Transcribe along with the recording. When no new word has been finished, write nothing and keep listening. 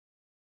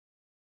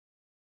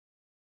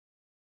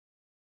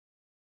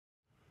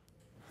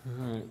All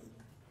right.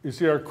 You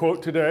see our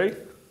quote today?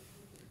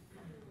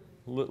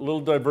 A little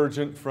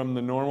divergent from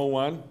the normal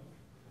one.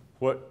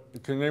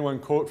 Can anyone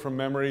quote from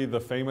memory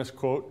the famous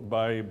quote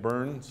by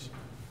Burns?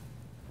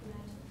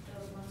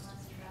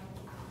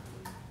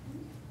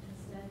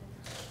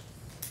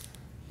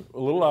 A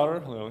little louder,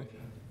 Lily.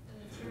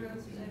 Two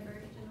roads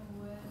diverged in a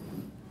wood.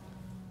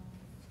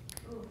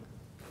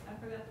 I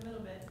forgot the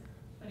middle bit,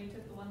 but he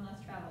took the one less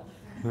traveled.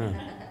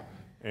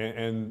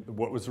 And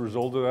what was the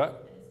result of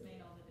that?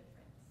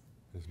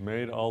 It's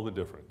made all the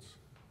difference. It's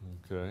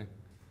made all the difference. Okay.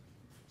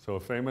 So a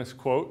famous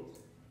quote.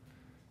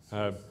 Say it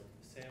one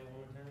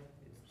more time.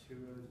 It's two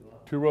roads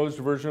what? Two roads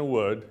diverging in a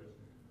wood.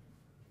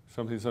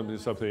 Something, something,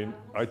 something.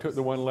 I took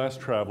the one less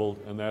traveled,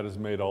 and that has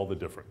made all the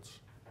difference.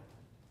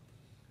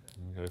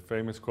 Okay,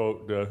 famous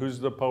quote. Who's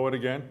the poet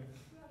again?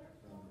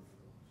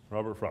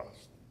 Robert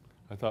Frost.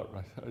 I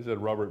said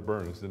Robert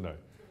Burns, didn't I?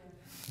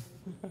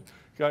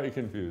 Got you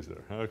confused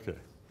there. Okay.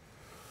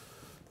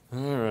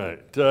 All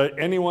right.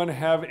 Anyone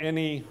have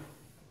any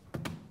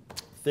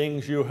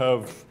things you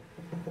have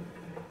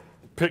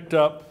picked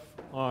up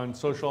on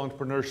social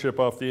entrepreneurship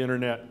off the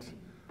internet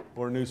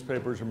or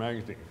newspapers or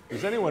magazines?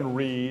 Does anyone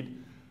read,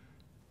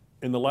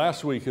 in the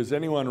last week, has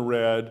anyone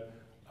read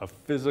a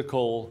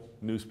physical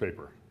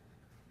newspaper?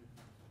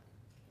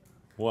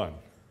 One.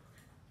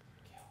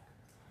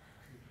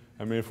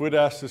 I mean, if we'd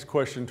asked this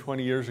question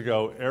 20 years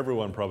ago,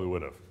 everyone probably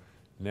would have.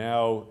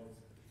 Now,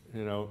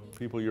 you know,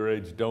 people your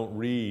age don't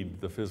read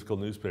the physical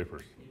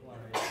newspapers. People our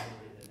age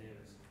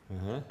don't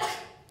read the news.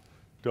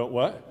 Don't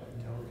what?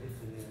 Don't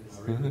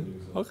read the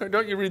news. Okay,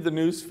 don't you read the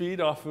news feed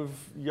off of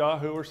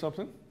Yahoo or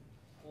something?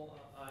 Well,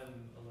 I'm a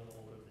little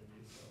older than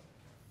you, so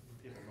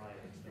people my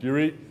age. Do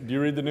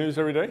you read the news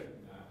every day?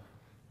 No.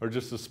 Or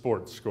just the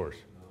sports scores?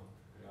 No,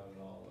 I got it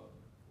all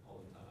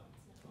the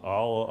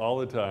time. All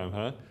the time,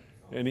 huh?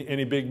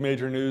 Any big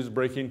major news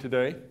breaking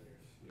today?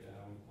 Yeah,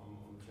 I'm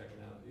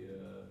checking out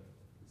the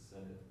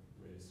Senate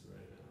race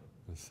right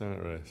now. The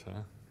Senate race,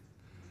 huh?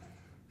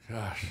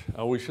 Gosh,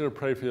 we should have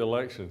prayed for the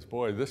elections.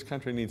 Boy, this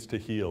country needs to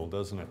heal,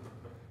 doesn't it?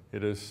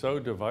 It is so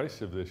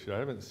divisive this year. I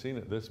haven't seen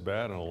it this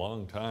bad in a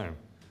long time.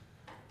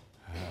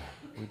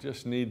 We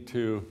just need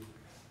to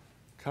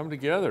come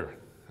together,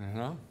 you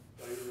know?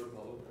 Are you a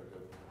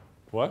Republican?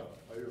 What?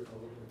 Are you a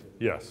Republican?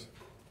 Yes.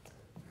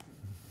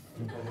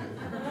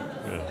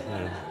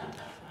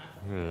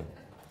 Yeah.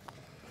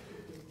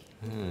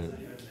 Does it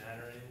even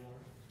matter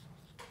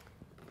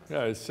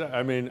anymore? Yeah,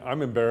 I mean,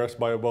 I'm embarrassed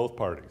by both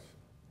parties.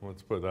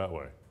 Let's put it that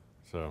way.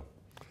 So,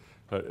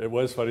 it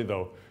was funny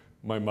though.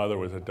 My mother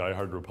was a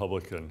diehard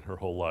Republican her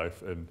whole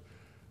life, and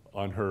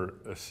on her,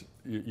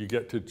 you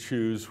get to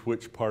choose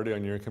which party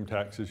on your income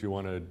taxes you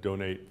want to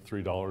donate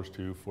 $3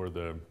 to for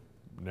the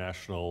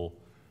national,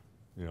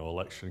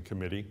 election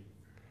committee.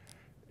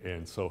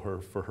 And so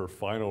for her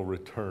final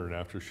return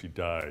after she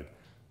died,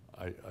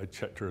 I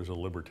checked her as a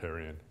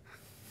libertarian.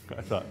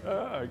 I thought,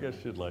 I guess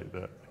she'd like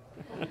that.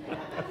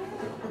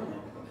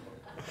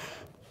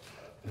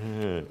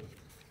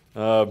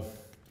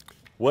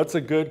 What's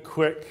a good,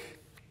 quick,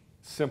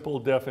 simple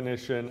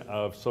definition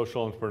of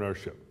social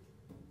entrepreneurship?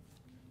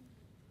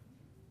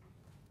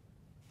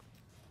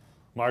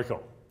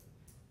 Michael,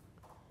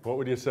 what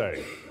would you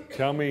say?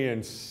 Tell me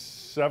in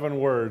 7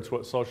 words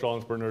what social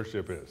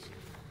entrepreneurship is.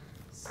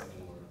 7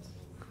 words.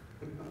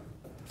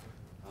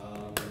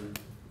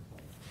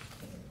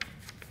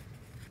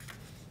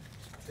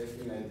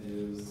 Taking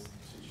ideas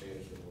to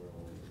change the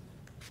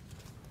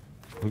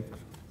world.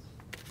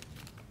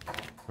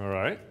 All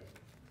right.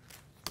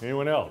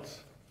 Anyone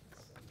else?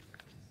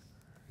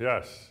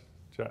 Yes,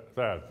 Thad.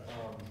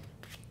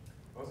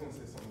 I was going to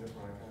say something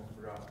different, I kind of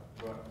forgot,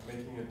 but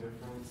making a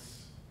difference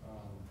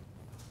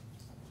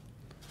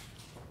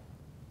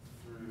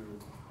through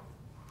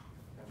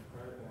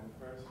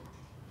enterprise.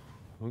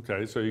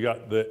 Okay, so you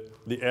got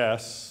the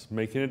S,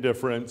 making a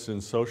difference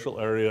in social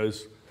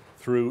areas,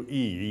 through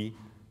E,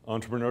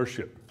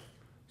 entrepreneurship.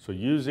 So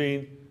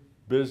using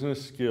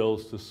business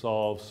skills to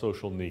solve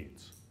social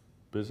needs.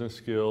 Business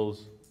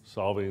skills,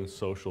 solving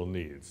social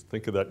needs.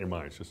 Think of that in your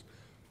mind. It's just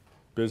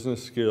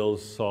business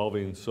skills,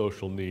 solving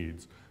social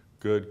needs.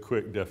 Good,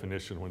 quick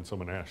definition when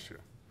someone asks you.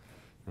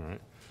 All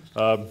right.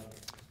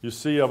 You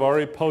see, I've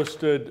already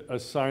posted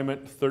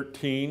assignment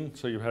 13,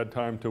 so you've had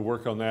time to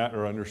work on that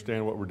or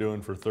understand what we're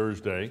doing for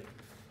Thursday.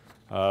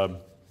 Let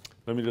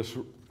me just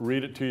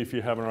read it to you if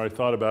you haven't already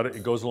thought about it.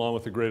 It goes along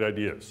with the great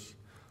ideas.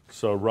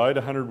 So write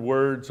 100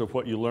 words of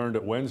what you learned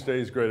at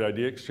Wednesday's Great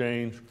Idea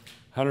Exchange,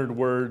 100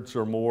 words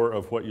or more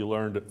of what you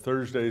learned at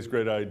Thursday's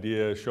Great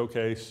Idea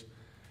Showcase,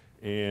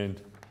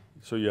 and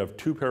so you have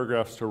 2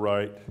 paragraphs to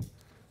write.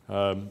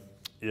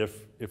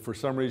 If for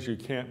some reason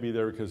you can't be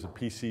there because of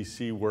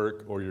PCC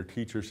work or your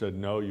teacher said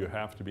no, you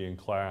have to be in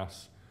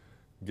class,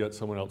 get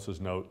someone else's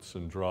notes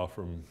and draw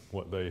from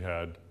what they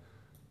had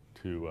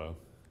to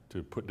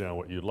put down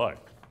what you'd like.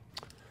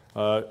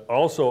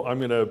 Also,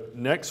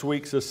 next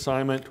week's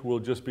assignment will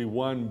just be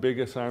one big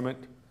assignment,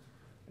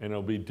 and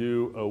it'll be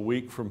due a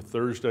week from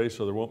Thursday,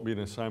 so there won't be an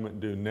assignment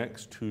due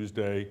next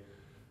Tuesday.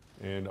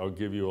 and I'll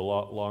give you a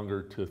lot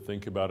longer to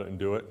think about it and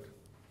do it.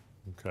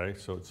 Okay,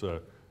 so it's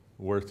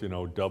worth,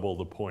 double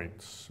the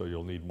points, so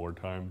you'll need more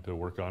time to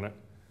work on it.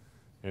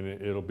 And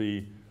it'll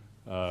be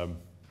a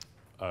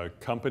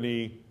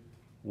company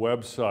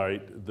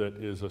website that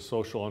is a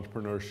social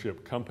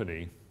entrepreneurship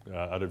company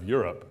out of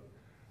Europe,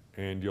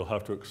 and you'll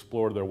have to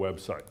explore their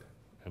website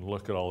and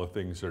look at all the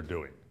things they're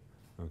doing.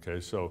 Okay,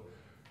 so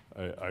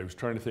I was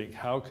trying to think,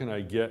 how can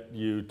I get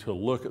you to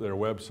look at their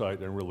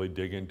website and really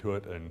dig into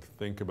it and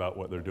think about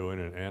what they're doing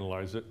and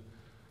analyze it?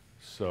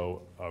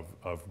 So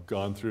I've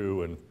gone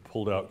through and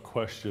pulled out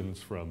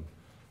questions from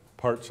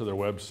parts of their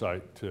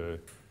website to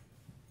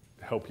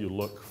help you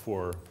look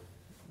for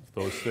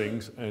those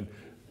things.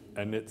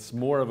 And it's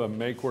more of a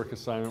make-work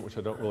assignment, which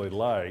I don't really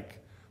like,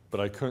 but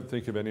I couldn't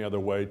think of any other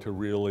way to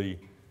really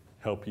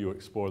help you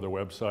explore their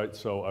website.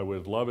 So I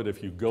would love it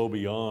if you go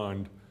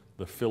beyond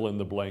the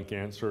fill-in-the-blank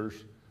answers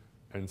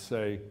and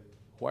say,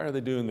 why are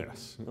they doing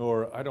this?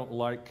 Or I don't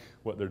like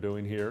what they're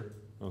doing here.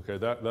 Okay,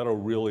 that'll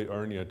really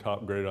earn you a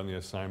top grade on the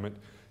assignment.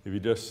 If you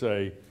just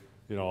say,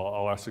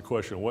 I'll ask the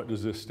question, what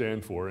does this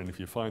stand for? And if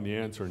you find the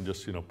answer and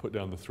just, put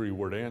down the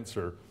 3-word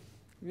answer,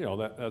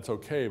 that's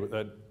okay, but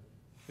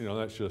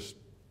that's just,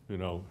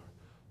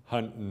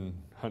 hunt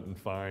and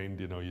find,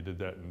 you did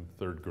that in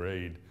 3rd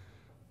grade.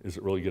 Is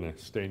it really gonna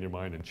stay in your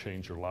mind and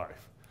change your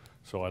life?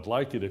 So I'd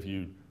like it if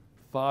you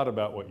thought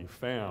about what you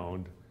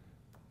found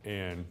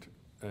and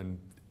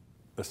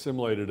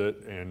assimilated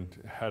it and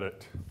had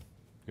it,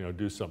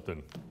 do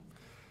something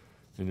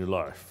in your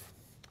life.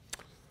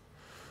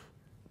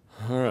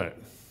 All right.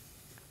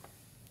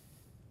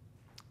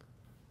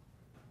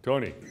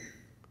 Tony,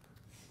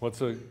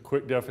 what's a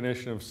quick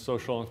definition of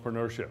social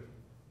entrepreneurship?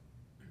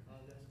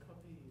 Let's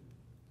copy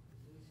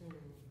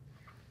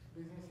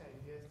using business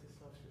ideas to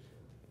solve social.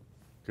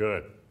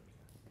 Good.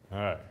 All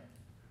right.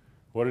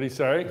 What did he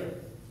say?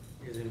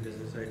 Using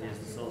business ideas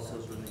to solve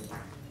social needs.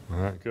 All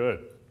right,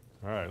 good.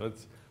 All right,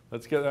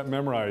 let's get that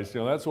memorized.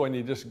 That's when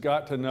you just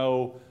got to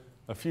know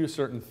a few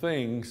certain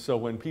things, so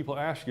when people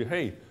ask you,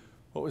 hey,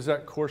 what was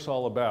that course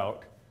all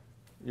about?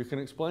 You can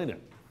explain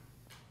it.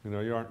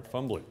 You aren't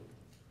fumbling.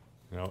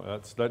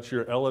 That's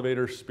your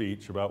elevator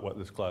speech about what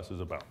this class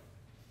is about.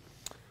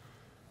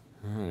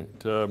 All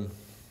right.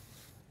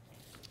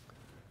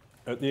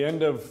 At the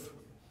end of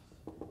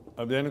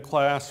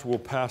class, we'll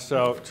pass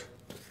out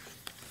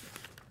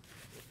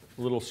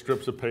little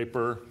strips of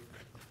paper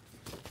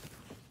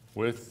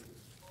with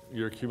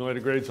your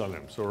accumulated grades on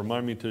them. So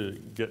remind me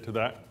to get to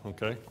that,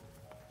 okay?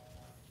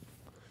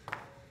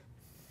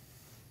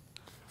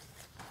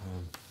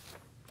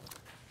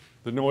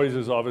 The noise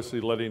is obviously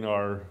letting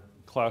our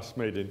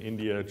classmate in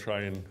India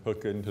try and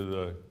hook into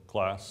the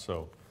class,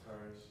 so Sorry,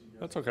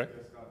 that's okay.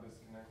 just got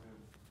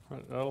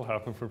disconnected. That'll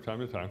happen from time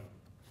to time.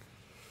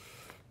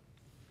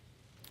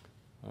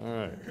 All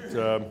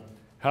right.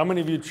 How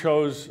many of you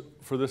chose,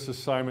 for this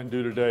assignment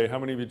due today, how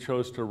many of you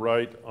chose to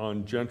write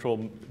on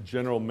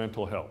general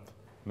mental health?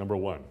 Number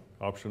 1,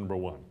 option number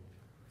 1.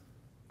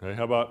 Okay,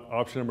 how about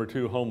option number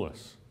 2,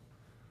 homeless?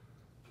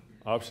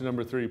 Option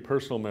number 3,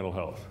 personal mental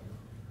health.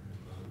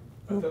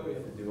 I thought we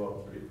had to do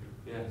all 3.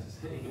 Yeah,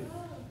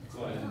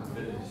 go ahead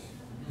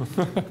and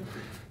finish.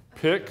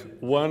 Pick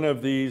one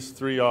of these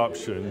 3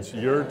 options,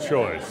 your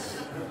choice.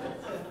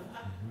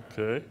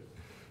 Okay.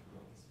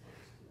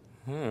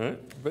 All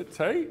right, but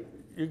hey,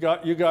 you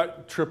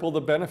got triple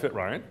the benefit,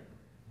 Ryan.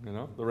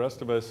 The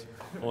rest of us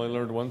only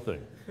learned one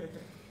thing.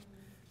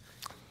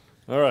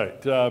 All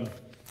right,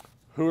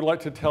 who would like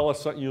to tell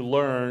us something you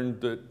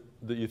learned that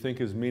you think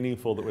is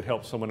meaningful that would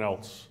help someone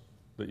else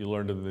that you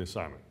learned in the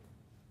assignment?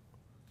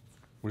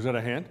 Was that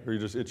a hand, or are you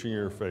just itching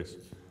your face?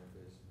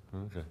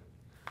 Okay.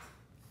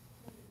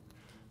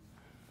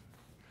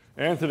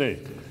 Anthony.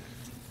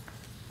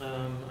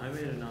 I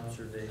made an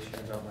observation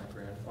about my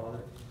grandfather.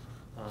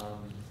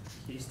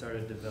 He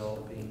started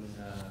developing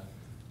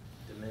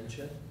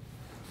dementia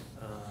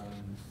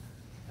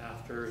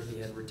after he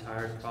had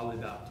retired, probably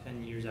about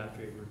 10 years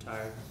after he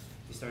retired.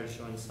 He started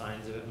showing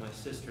signs of it. My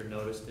sister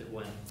noticed it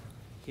when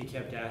he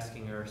kept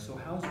asking her, so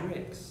how's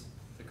Rick's?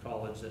 The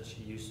college that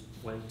she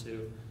went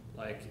to,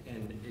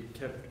 and it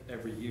kept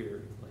every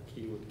year,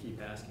 he would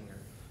keep asking her,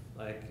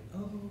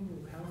 oh,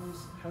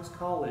 how's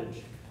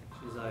college?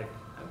 She's like,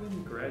 I've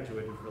been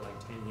graduated for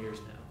 10 years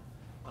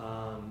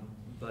now.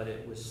 But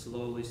it was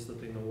slowly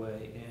slipping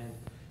away. And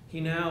he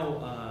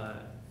now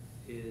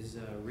is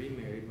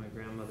remarried. My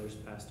grandmother's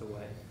passed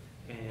away.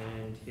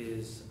 And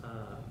his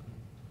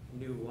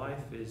new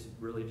wife is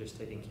really just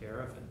taking care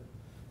of him.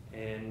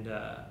 And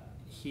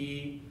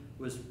he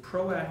was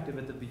proactive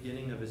at the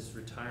beginning of his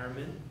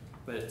retirement,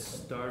 but it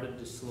started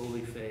to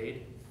slowly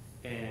fade.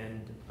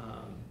 And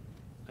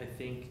I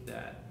think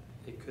that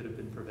it could have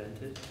been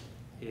prevented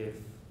if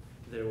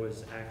there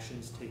was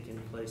actions taking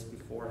place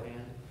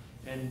beforehand.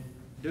 And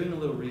doing a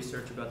little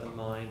research about the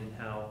mind and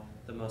how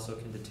the muscle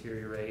can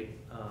deteriorate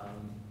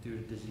due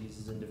to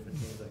diseases and different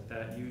things like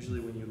that. Usually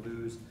when you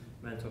lose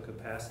mental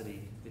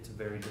capacity, it's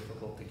very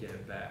difficult to get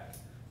it back.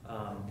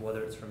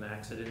 whether it's from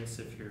accidents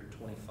if you're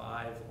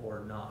 25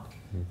 or not.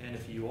 And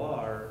if you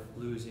are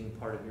losing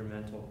part of your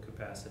mental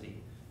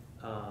capacity,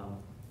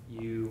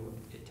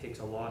 it takes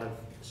a lot of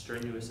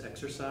strenuous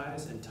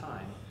exercise and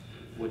time,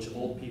 which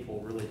old people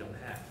really don't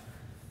have.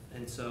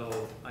 And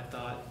so I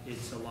thought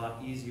it's a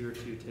lot easier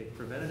to take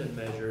preventative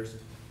measures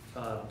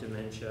of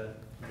dementia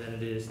than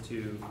it is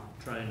to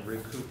try and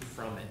recoup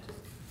from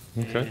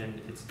it. Okay.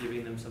 And it's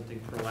giving them something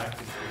proactive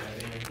to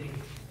that. And I think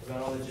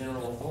about all the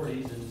general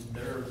authorities, and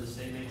they're the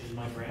same age as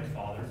my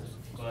grandfather,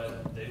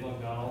 but they've all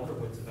got all their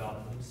wits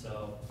about them.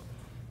 So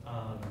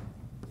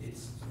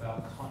it's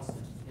about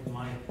constant, in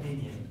my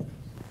opinion,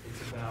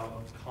 it's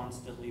about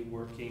constantly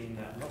working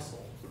that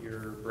muscle, your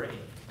brain,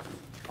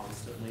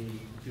 constantly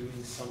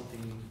doing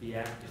something, be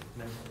active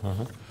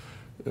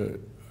mentally.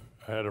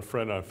 I had a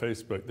friend on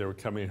Facebook, they were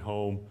coming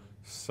home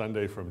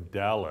Sunday from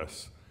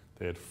Dallas.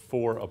 They had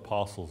 4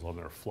 apostles on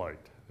their flight.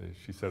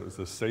 She said it was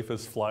the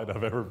safest flight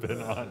I've ever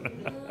been on.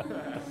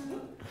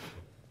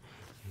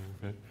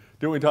 Okay.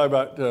 Didn't we talk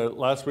about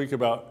last week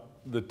about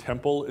the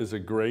temple is a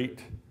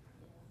great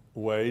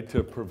way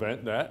to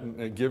prevent that,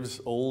 and it gives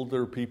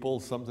older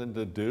people something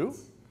to do?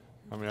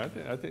 I mean,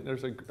 I think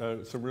there's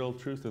some real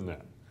truth in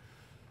that.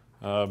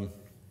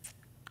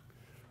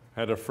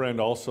 Had a friend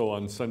also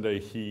on Sunday,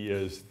 he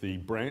is the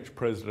branch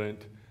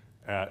president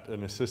at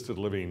an assisted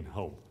living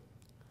home.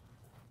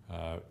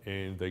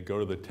 And they go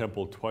to the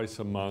temple twice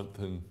a month,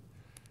 and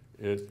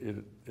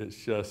it's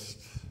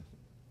just,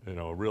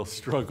 a real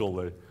struggle.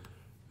 They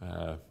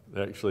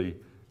actually,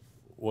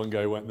 one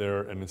guy went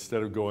there, and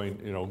instead of going,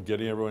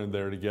 getting everyone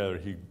there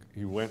together,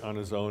 he went on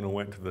his own and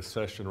went to the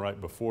session right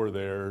before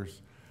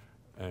theirs,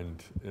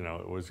 and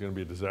it was going to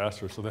be a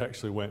disaster. So they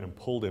actually went and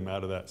pulled him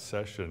out of that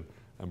session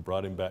and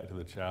brought him back to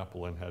the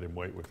chapel and had him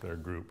wait with their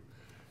group.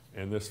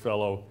 And this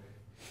fellow,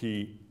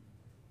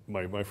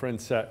 my friend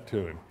sat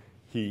to him.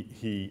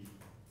 He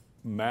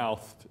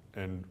mouthed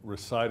and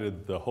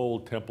recited the whole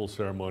temple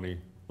ceremony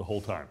the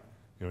whole time.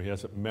 He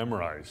has it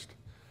memorized,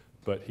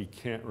 but he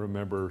can't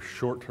remember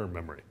short-term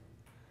memory.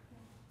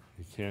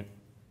 He can't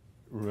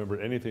remember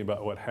anything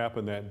about what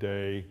happened that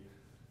day,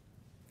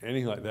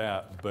 anything like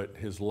that, but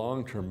his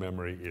long-term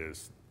memory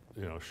is,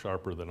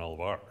 sharper than all of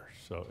ours.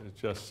 So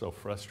it's just so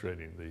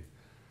frustrating,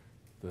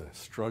 the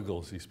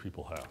struggles these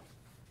people have.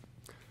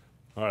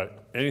 All right,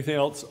 anything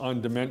else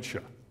on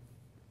dementia?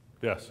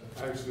 Yes?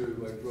 I actually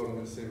wrote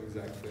on the same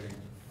exact thing,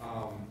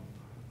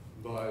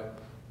 but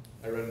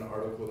I read an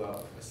article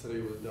that a study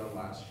was done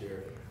last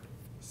year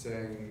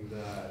saying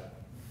that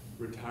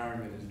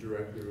retirement is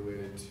directly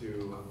related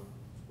to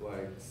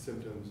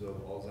symptoms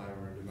of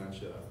Alzheimer's and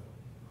dementia.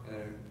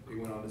 And it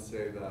went on to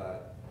say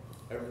that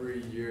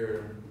every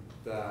year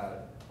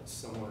that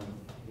someone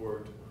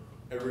worked,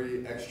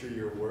 every extra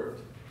year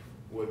worked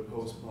would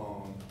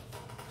postpone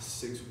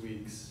 6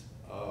 weeks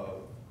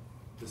of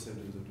the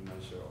symptoms of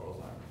dementia or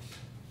Alzheimer's.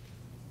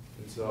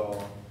 And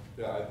so,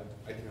 yeah,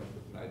 I came up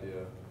with an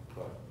idea,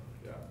 but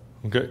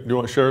yeah. Okay, do you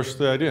want to share us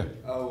the idea?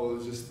 Oh,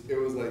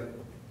 well,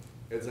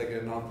 it's like a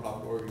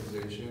nonprofit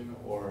organization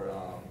or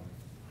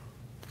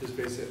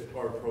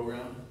or a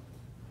program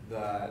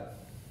that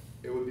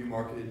it would be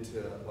marketed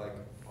to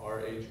our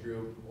age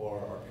group or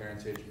our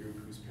parents' age group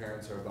whose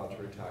parents are about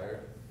to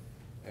retire.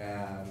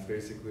 And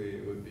basically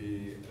it would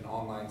be an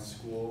online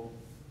school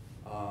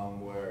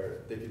where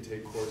they could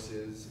take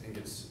courses and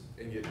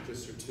get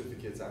just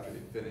certificates after they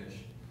finish.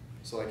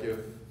 So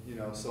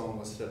if someone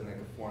was studying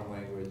a foreign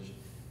language,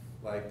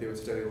 they would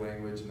study the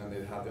language and then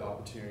they'd have the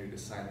opportunity to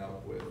sign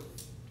up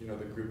with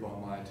the group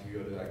online to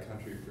go to that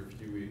country for a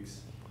few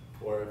weeks.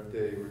 Or if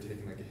they were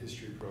taking a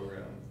history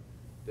program,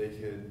 they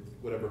could,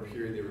 whatever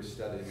period they were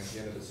studying at the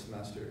end of the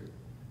semester,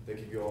 they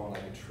could go on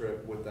a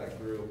trip with that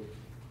group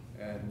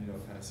and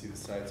kind of see the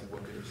sites of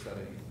what they were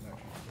studying and that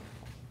kind of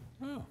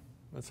stuff. Oh,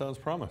 that sounds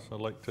promising.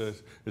 I'd like to.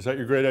 Is that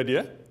your great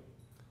idea?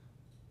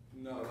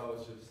 No, that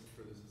was just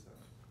for this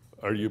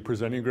assignment. Are you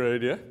presenting a great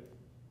idea?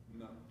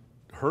 No.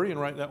 Hurry and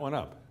write that one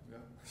up. Yeah.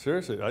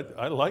 Seriously,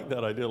 I like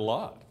that idea a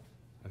lot.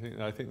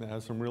 I think that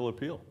has some real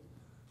appeal.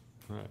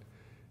 All right.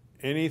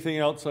 Anything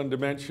else on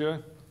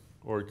dementia?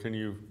 Or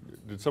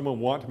did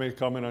someone want to make a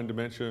comment on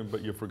dementia,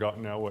 but you've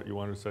forgotten now what you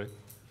wanted to say?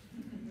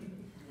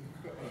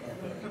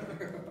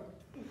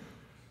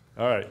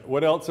 All right,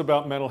 what else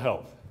about mental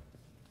health?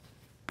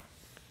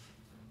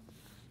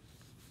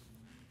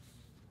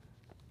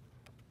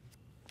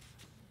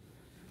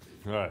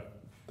 All right,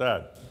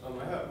 Dad.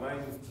 Mine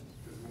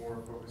is more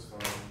focused on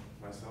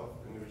myself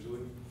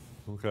individually.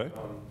 Okay.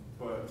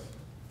 But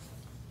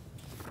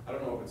I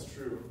don't know if it's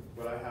true,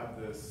 but I have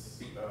this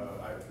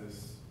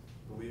this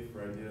belief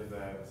or idea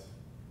that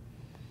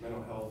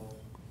mental health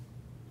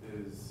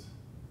is,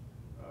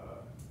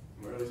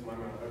 or at least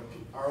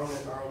our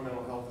own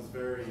mental health is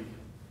very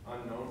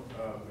unknown.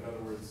 In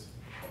other words,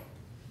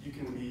 you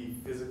can be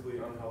physically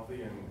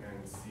unhealthy and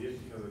see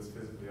it because it's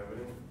physically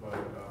evident, but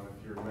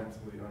if you're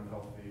mentally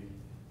unhealthy,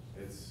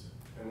 it's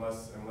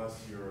unless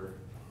you're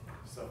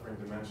suffering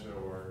dementia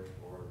or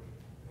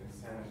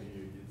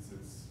insanity,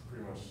 it's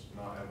pretty much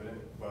not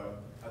evident.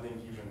 But I think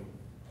even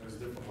there's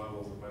different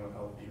levels of mental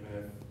health,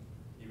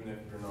 even if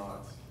you're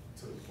not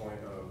to the point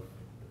of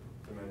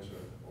dementia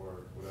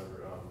or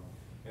whatever.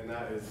 And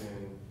that is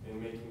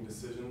in making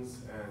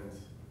decisions and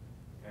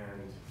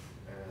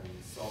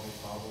solving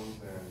problems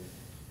and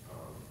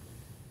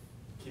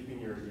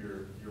keeping your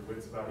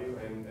wits about you.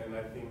 And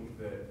I think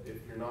that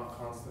if you're not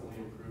constantly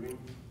improving,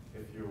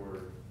 if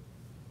you're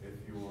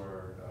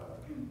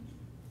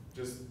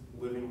just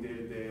living day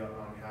to day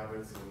on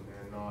habits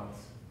and not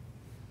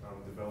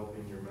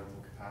developing your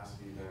mental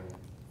capacity, then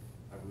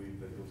I believe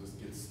that you'll just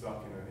get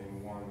stuck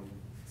in one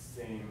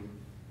same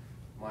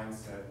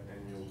mindset, and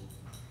you'll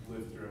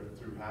live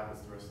through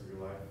habits the rest of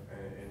your life,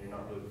 and you're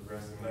not really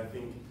progressing. And I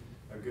think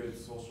a good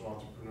social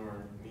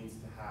entrepreneur needs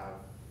to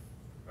have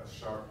a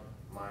sharp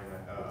mind,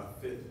 a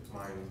fit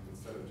mind,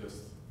 instead of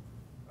just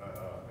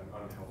an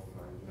unhealthy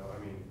mind. You know, I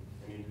mean,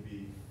 I need to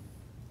be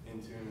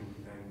in tune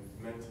and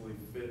mentally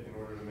fit in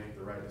order to make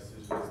the right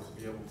decisions, to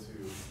be able to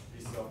be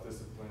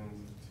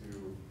self-disciplined,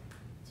 to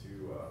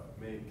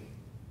make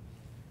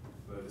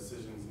the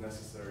decisions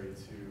necessary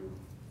to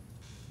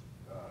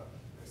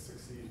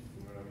succeed.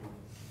 You know what I mean?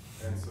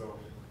 And so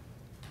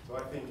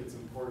I think it's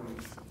important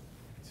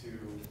to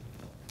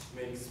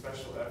make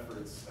special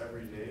efforts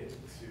every day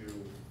to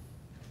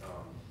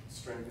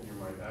strengthen your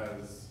mind,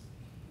 as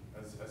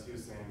he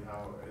was saying,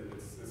 how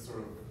it's sort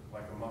of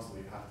like a muscle.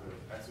 You have to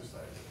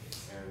exercise it,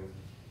 and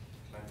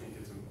I think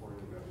it's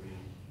important that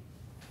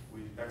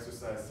we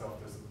exercise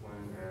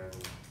self-discipline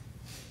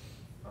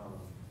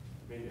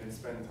and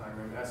spend time.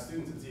 I mean, as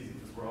students, it's easy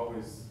because we're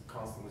always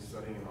constantly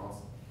studying and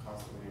also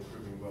constantly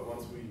improving. But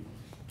once we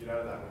get out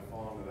of that and we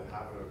fall into the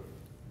habit of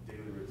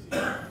daily routine,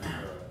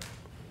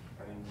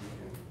 I think we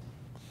can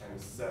kind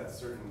of set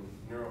certain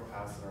neural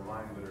paths in our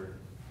mind that are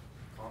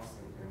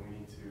constant, and we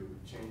need to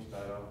change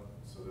that up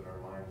so that our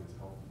mind is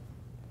healthy.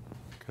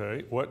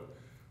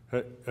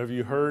 Okay, have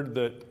you heard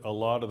that a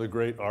lot of the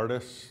great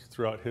artists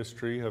throughout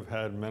history have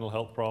had mental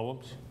health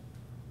problems?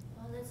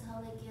 Well, that's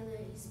how they get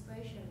their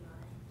inspiration,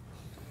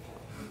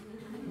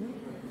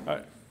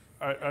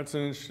 That's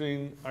an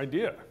interesting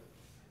idea.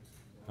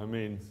 I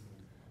mean,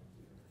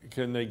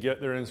 can they get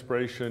their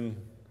inspiration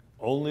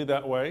only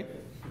that way?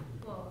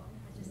 Well,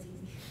 that's just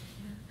easy.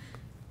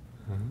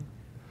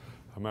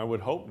 I mean, I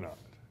would hope not.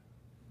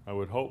 I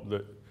would hope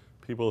that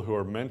people who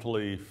are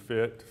mentally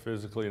fit,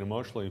 physically and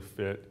emotionally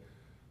fit,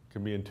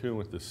 can be in tune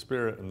with the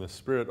Spirit, and the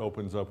Spirit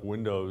opens up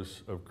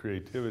windows of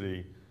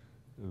creativity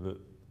that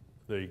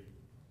they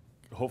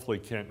hopefully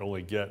can't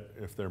only get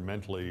if they're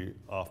mentally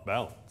off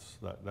balance.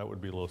 That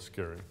would be a little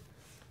scary.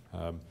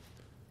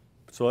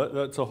 So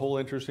that's a whole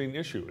interesting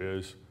issue,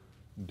 is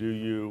do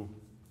you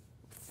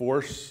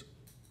force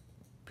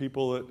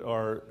people that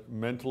are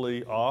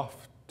mentally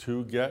off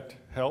to get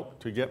help,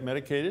 to get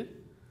medicated,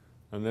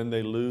 and then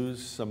they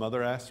lose some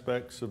other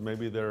aspects of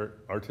maybe their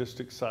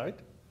artistic side?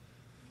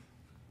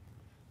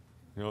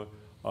 You know,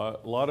 a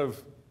lot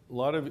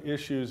of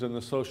issues in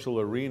the social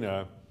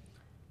arena,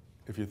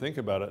 if you think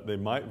about it, they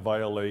might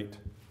violate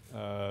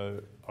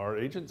our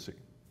agency.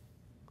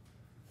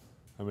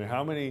 I mean,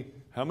 how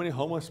many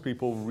homeless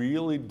people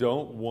really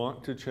don't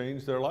want to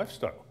change their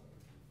lifestyle?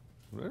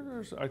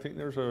 I think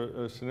there's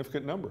a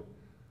significant number.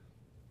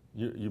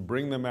 You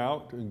bring them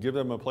out and give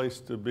them a place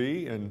to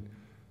be, and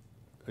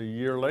a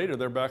year later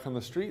they're back on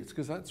the streets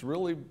because that's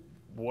really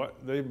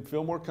what they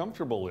feel more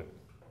comfortable in.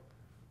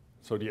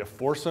 So do you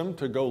force them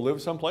to go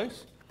live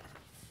someplace?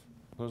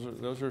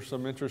 Those are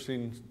some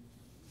interesting,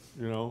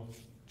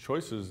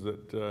 choices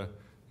that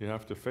you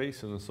have to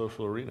face in the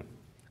social arena.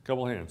 A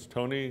couple hands,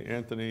 Tony,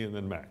 Anthony, and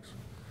then Max.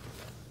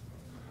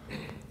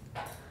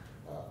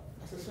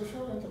 As a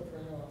social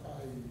entrepreneur,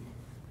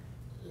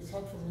 it's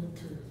hard for me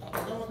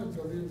I don't want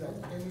to believe that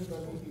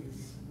anybody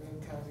is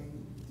mentally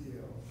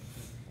ill.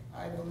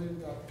 I believe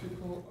that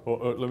people...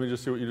 Well, let me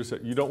just see what you just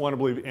said. You don't want to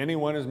believe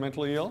anyone is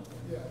mentally ill?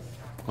 Yes.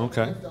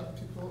 Okay. I believe that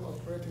people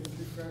operate in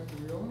different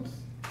realms,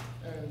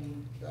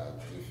 and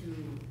that if you're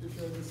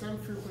in the same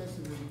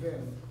frequency with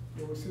them,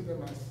 you will see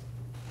them as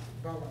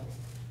balanced.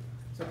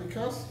 So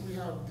because we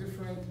have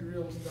different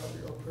realms that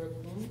we operate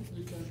in,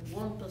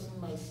 one person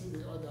might see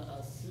the other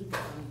as sick,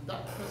 and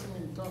that person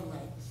in turn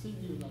might see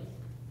you like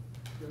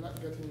you're not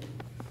getting it.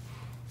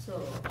 So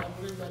I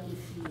believe that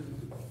if you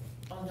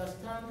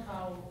understand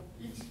how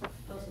each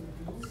person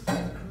feels,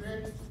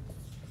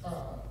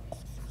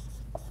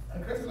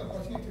 create an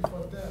opportunity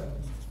for them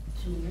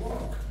to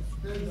work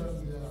based on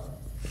their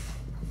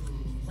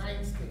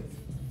mind state,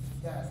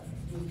 that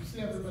you see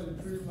everybody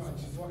pretty much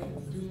working,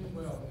 doing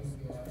well in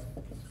their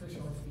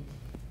specialty.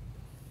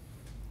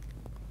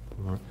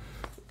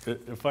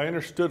 If I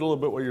understood a little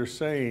bit what you're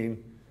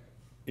saying,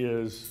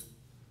 is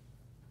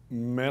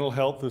mental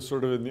health is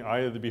sort of in the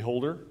eye of the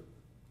beholder?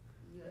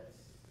 Yes.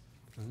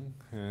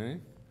 Okay.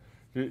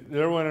 Does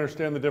everyone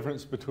understand the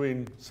difference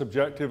between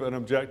subjective and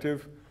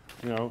objective?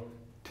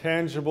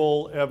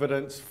 Tangible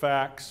evidence,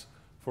 facts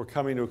for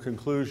coming to a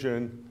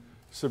conclusion.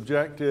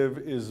 Subjective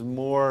is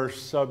more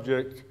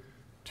subject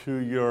to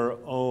your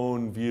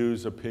own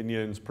views,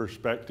 opinions,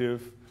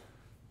 perspective,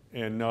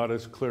 and not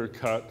as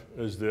clear-cut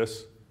as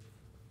this.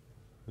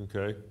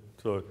 Okay,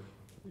 so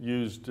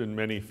used in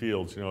many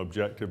fields, you know,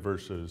 objective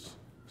versus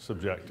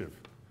subjective.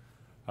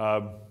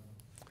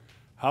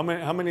 How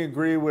many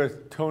agree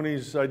with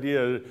Tony's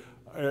idea?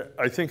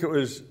 I think it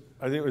was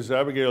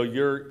Abigail.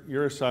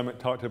 Your assignment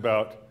talked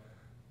about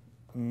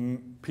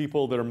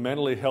people that are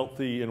mentally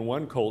healthy in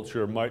one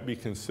culture might be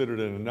considered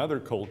in another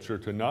culture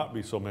to not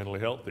be so mentally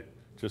healthy,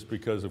 just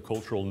because of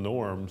cultural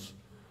norms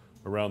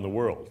around the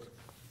world.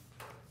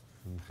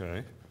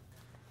 Okay.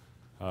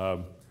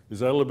 Is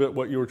that a little bit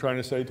what you were trying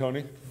to say,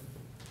 Tony?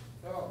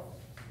 No,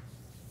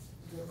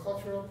 the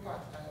cultural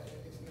part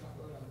is not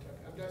what I'm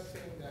talking. I'm just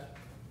saying that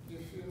if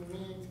you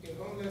meet a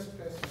homeless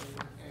person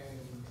and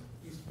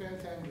you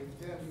spend time with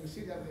them, you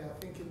see that they are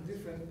thinking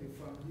differently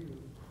from you,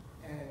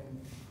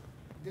 and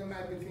they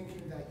might be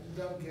thinking that you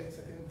don't get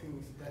certain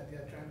things that they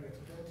are trying to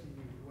explain to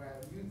you, while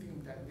you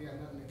think that they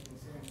are not making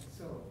sense.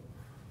 So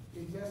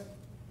it just,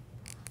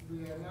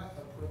 we are not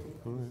approaching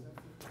on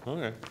the same.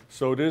 Okay,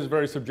 so it is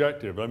very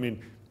subjective. I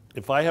mean,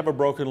 if I have a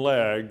broken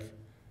leg,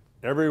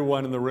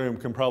 everyone in the room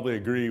can probably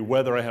agree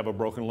whether I have a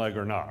broken leg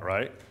or not,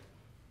 right?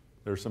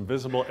 There's some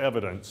visible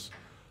evidence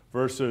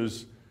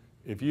versus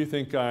if you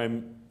think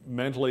I'm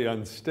mentally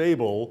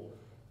unstable,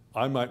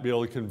 I might be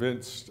able to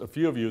convince a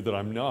few of you that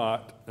I'm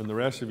not, and the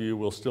rest of you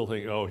will still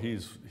think, oh,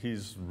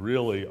 he's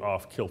really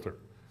off kilter.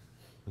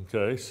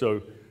 Okay,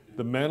 so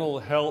the mental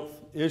health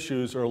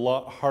issues are a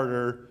lot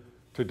harder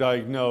to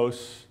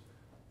diagnose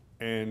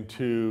and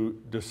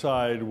to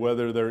decide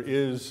whether there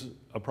is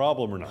a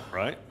problem or not,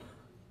 right?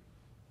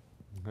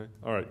 Okay.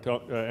 All right,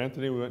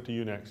 Anthony, we went to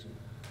you next.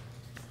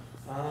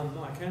 I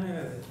kind of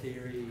have a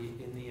theory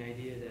in the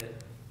idea that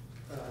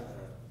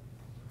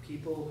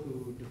people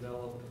who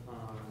develop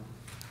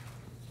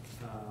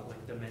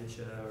like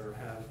dementia or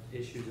have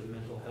issues of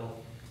mental health,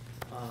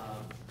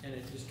 and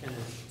it just kind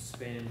of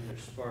spanned or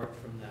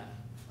sparked from that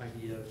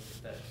idea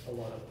that a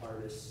lot of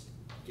artists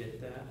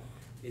get that,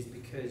 is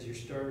because you're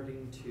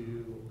starting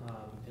to,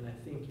 and I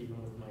think even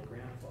with my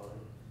grandfather,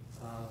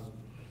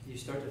 you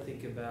start to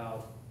think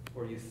about,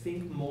 or you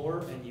think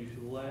more and you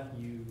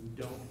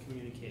don't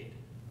communicate,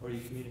 or you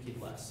communicate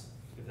less,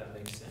 if that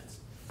makes sense.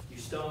 You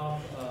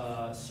stop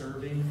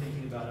serving,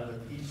 thinking about other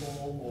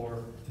people,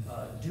 or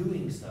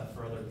doing stuff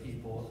for other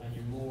people, and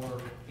you're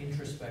more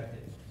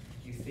introspective.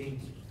 You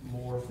think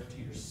more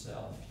to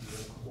yourself.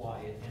 You're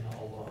quiet and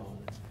alone,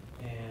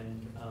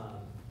 and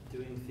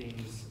doing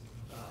things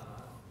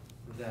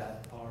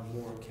that are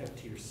more kept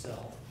to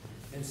yourself.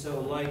 And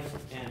so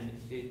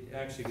and it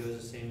actually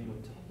goes the same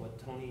with what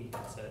Tony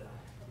had said,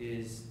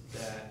 is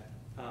that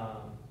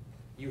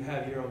you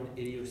have your own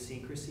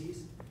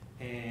idiosyncrasies,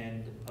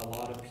 and a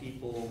lot of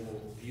people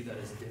will view that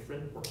as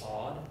different or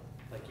odd,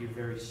 like you're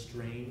very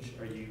strange,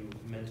 are you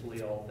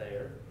mentally all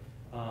there?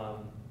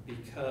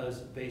 Because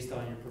based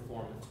on your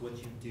performance, what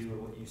you do or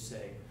what you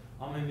say.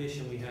 On my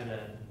mission, we had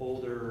an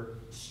older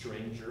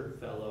stranger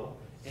fellow,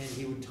 and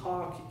he would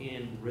talk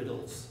in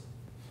riddles.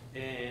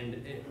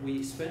 And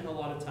we spent a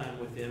lot of time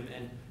with him,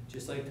 and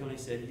just like Tony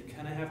said, you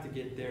kind of have to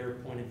get their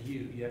point of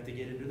view. You have to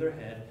get into their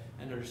head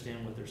and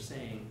understand what they're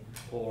saying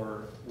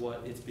or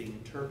what it's being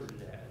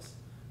interpreted as.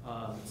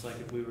 It's like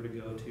if we were to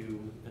go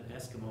to an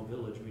Eskimo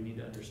village, we need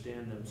to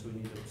understand them, so we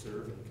need to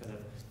observe and kind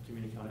of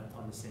communicate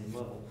on the same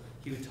level.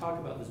 He would talk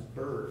about this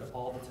bird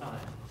all the time.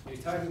 He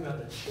was talking about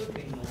the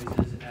chirping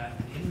noises at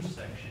an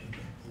intersection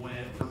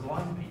for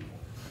blind people.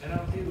 And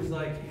it was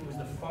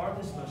the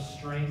farthest, most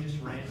strangest,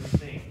 random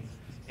thing.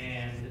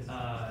 And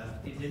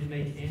it didn't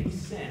make any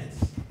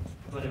sense,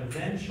 but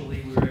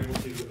eventually we were able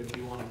to, if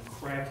you want to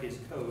crack his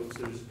code,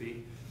 so to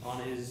speak,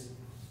 on his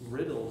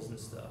riddles and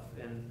stuff.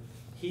 And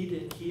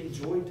he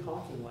enjoyed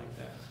talking like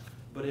that.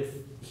 But if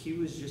he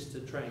was just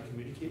to try and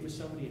communicate with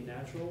somebody in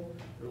natural,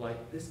 they're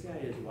like, this guy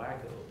is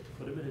wacko.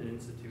 Put him in an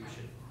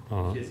institution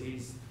because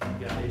he's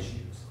got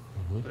issues.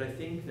 But I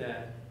think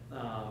that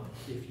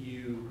if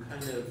you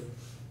kind of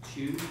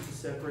choose to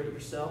separate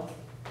yourself,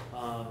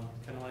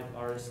 kind of like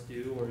artists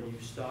do, or you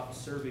stop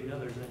serving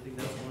others. And I think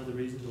that's one of the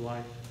reasons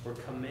why we're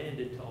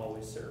commanded to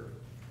always serve,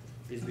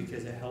 is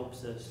because it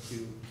helps us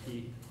to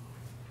keep,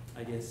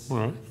 I guess,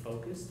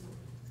 focused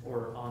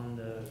or on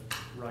the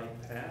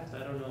right path.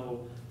 I don't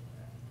know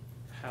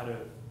how to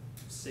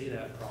say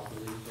that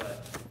properly,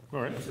 but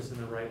it keeps us in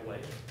the right way.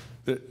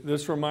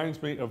 This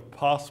reminds me of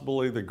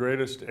possibly the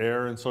greatest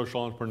error in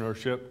social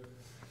entrepreneurship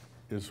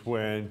is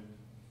when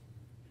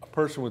a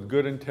person with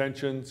good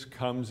intentions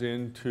comes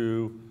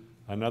into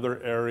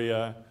another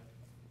area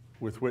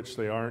with which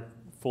they aren't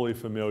fully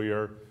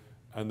familiar,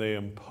 and they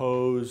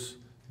impose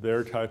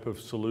their type of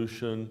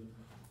solution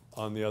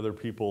on the other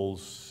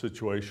people's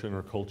situation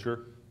or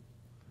culture.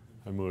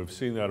 And we've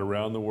seen that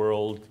around the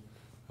world.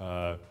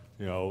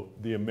 You know,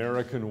 the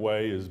American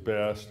way is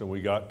best, and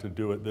we got to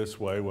do it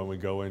this way when we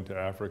go into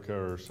Africa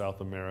or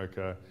South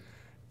America.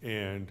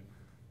 And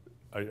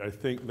I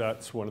think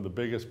that's one of the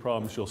biggest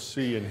problems you'll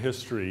see in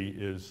history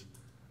is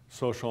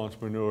social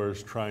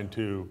entrepreneurs trying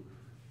to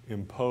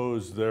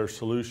impose their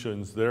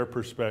solutions, their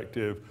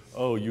perspective.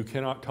 Oh, you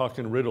cannot talk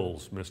in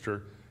riddles,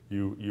 mister.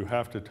 You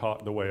have to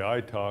talk the way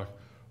I talk,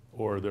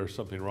 or there's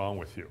something wrong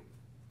with you.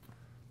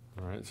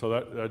 All right, so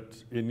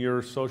that's in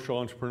your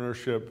social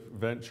entrepreneurship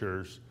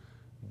ventures,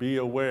 be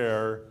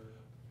aware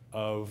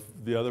of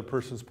the other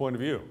person's point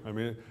of view. I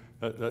mean,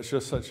 that's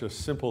just such a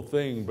simple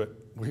thing, but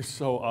we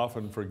so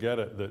often forget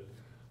it that,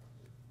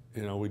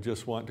 you know, we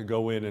just want to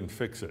go in and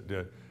fix it.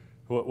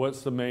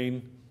 What's the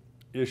main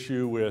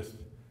issue with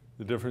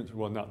the difference?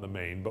 Well, not the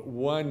main, but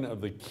one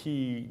of the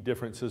key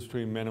differences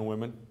between men and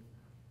women.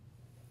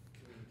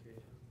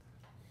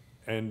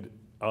 And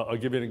I'll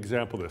give you an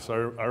example of this. I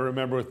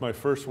remember with my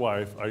first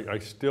wife, I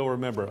still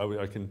remember,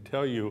 I can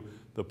tell you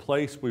the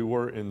place we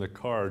were in the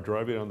car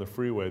driving on the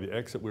freeway, the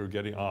exit we were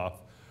getting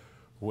off,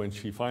 when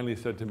she finally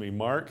said to me,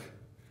 Mark,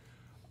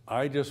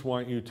 I just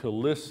want you to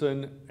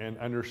listen and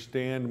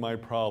understand my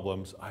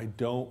problems. I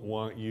don't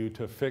want you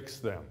to fix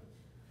them.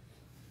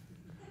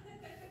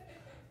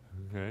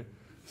 Okay?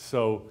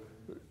 So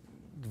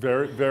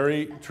very,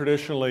 very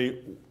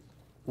traditionally,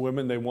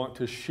 women, they want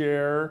to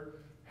share,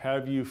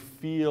 have you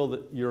feel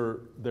that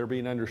they're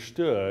being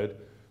understood,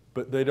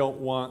 but they don't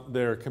want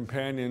their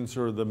companions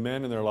or the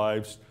men in their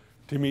lives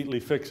to immediately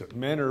fix it.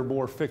 Men are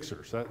more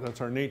fixers.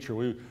 That's our nature.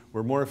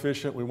 We're more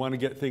efficient. We want to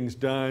get things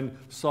done,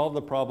 solve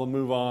the problem,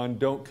 move on,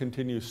 don't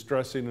continue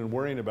stressing and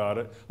worrying about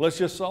it. Let's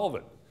just solve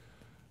it.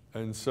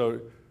 And so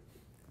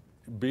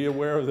be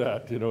aware of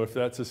that, you know, if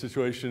that's a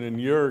situation in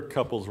your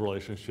couple's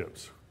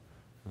relationships.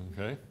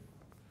 Okay?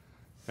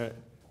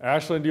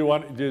 Ashlyn,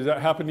 does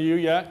that happen to you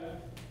yet?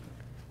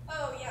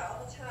 Oh, yeah,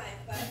 all the time,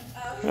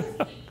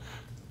 but,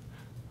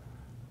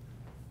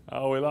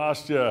 Oh, we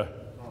lost you. Oh,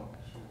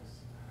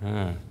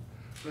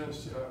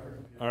 jeez.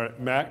 All right,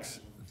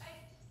 Max.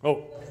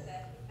 Oh.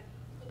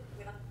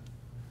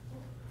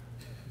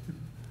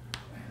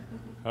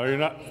 Oh, you're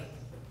not.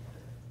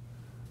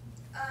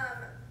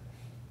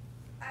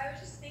 I was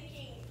just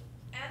thinking,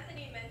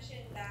 Anthony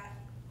mentioned that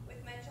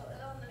with mental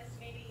illness,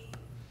 maybe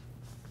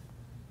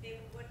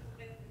they wouldn't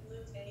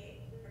lose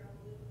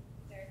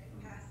their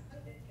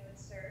capacity to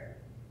serve.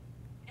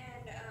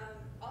 And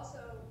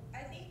also, I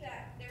think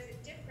that there's a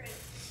difference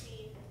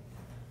between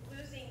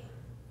losing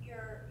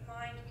your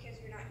mind because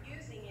you're not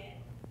using it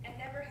and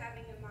never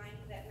having a mind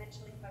that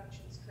mentally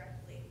functions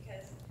correctly.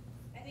 Because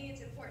I think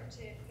it's important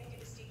to make a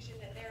distinction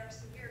that there are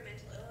severe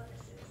mental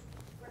illnesses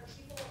where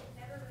people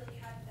never really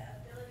had the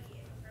ability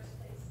in the first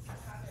place to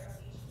have their own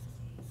agency.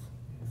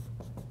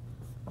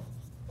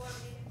 Or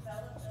they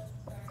develop those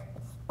where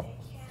they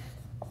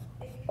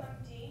become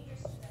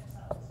dangerous to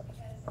themselves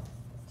and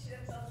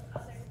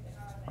others if they're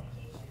on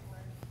medication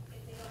or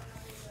if they don't have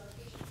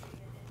rehabilitation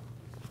treatment.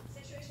 And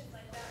situations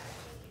like that,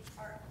 I think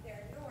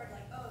they're ignored,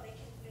 like, oh, they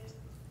can just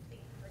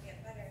think or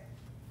get better.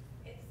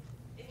 It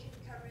can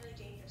become really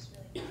dangerous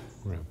really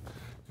fast. Right.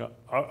 Yeah,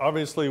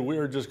 obviously,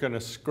 we're just going to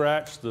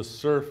scratch the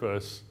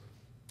surface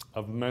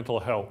of mental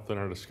health in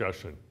our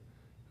discussion.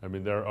 I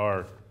mean, there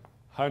are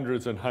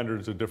hundreds and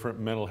hundreds of different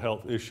mental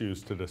health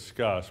issues to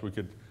discuss.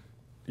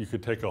 You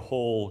could take a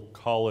whole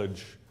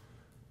college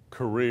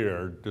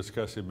career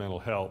discussing mental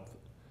health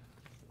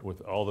with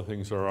all the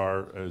things there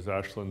are, as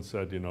Ashlyn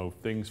said, you know,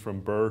 things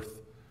from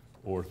birth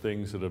or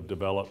things that have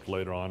developed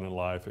later on in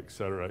life, et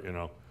cetera, you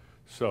know.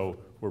 So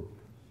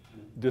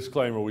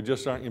disclaimer, we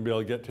just aren't going to be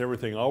able to get to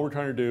everything. All we're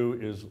trying to do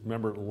is,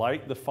 remember,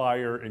 light the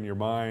fire in your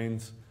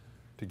minds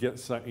to get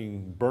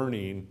something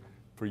burning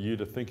for you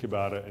to think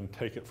about it and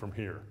take it from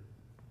here,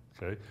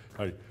 okay?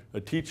 A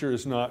teacher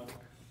is not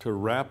to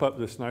wrap up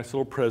this nice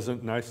little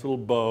present, nice little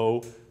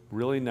bow,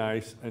 really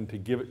nice, and to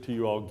give it to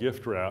you all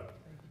gift wrapped,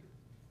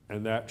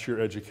 and that's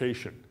your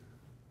education.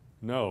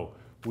 No,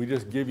 we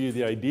just give you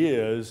the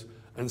ideas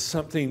and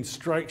something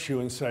strikes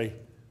you and say,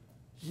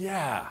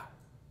 yeah,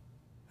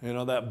 you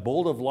know, that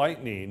bolt of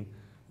lightning,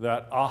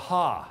 that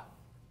aha,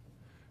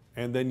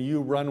 and then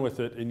you run with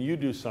it and you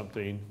do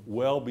something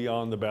well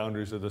beyond the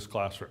boundaries of this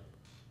classroom.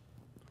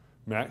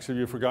 Max, have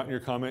you forgotten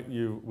your comment?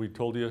 We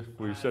told you,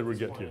 we said we'd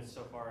get to you.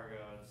 So far ago,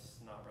 it's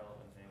not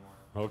relevant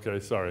anymore. Okay,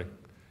 sorry.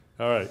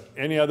 All right,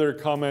 any other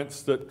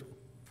comments that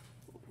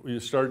you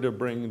started to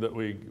bring that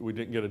we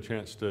didn't get a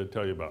chance to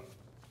tell you about?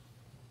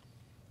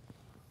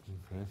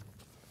 Okay.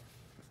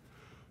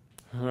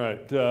 All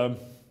right,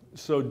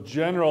 so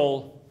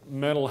general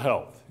mental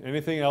health.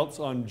 Anything else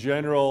on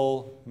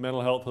general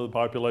mental health of the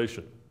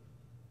population?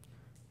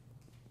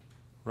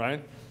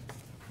 Ryan?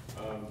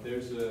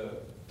 There's a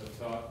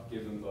talk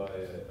given by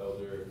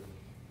Elder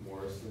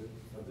Morrison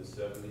of the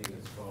 70s.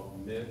 It's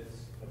called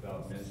Myths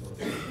About Mental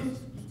Illness.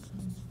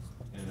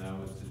 And I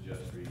would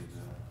suggest reading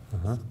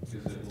that.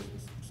 Because it will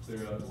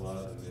clear up a lot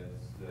of the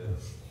myths that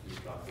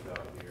we've talked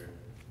about here.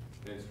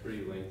 And it's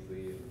pretty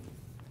lengthy, and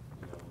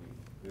you know,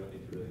 we don't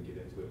need to really get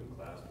into it in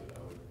class, but I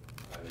would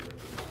highly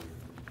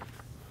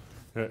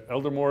recommend it.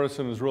 Elder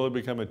Morrison has really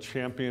become a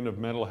champion of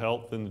mental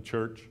health in the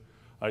church.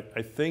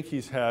 I think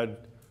he's had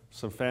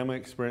some family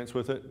experience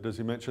with it. Does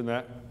he mention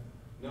that?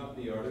 Not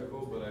in the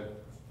article,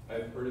 but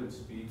I've heard him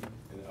speak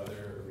in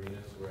other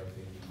arenas where I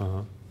think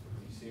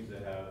he seems to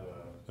have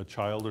a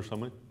child or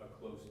something? A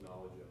close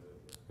knowledge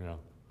of it.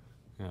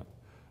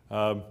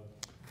 Yeah.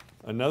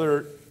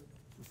 Another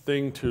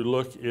thing to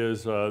look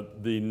is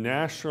the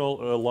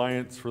National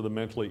Alliance for the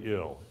Mentally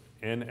Ill,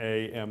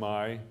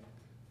 NAMI,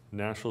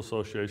 National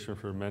Association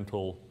for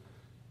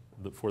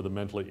the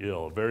Mentally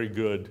Ill. A very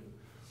good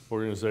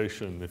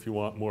organization. If you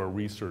want more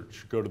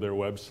research, go to their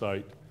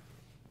website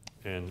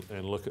and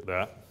look at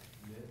that.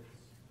 Myths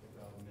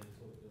about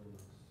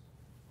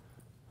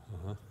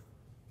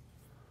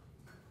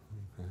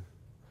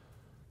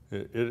mental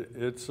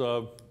illness.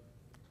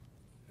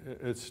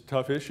 It's a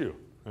tough issue.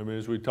 I mean,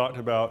 as we talked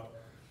about,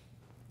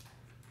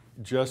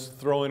 just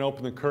throwing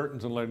open the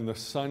curtains and letting the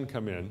sun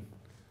come in.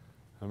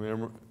 I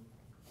mean,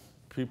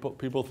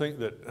 people think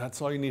that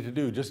that's all you need to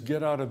do. Just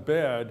get out of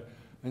bed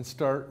and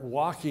start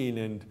walking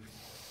and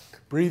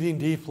breathing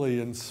deeply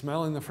and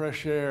smelling the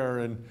fresh air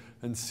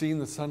and seeing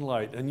the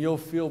sunlight, and you'll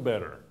feel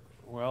better.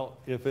 Well,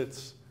 if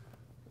it's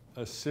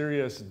a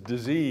serious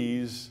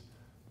disease,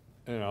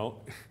 you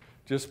know,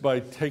 just by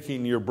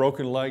taking your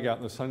broken leg out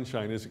in the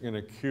sunshine isn't going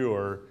to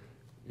cure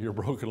your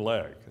broken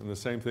leg. And the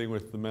same thing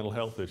with the mental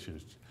health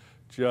issues.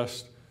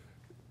 Just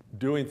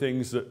doing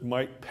things that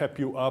might pep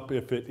you up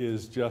if it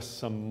is just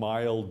some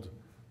mild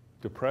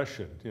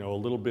depression, you know, a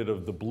little bit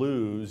of the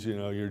blues, you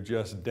know, you're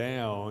just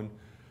down.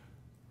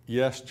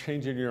 Yes,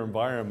 changing your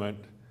environment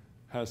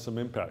has some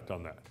impact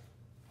on that.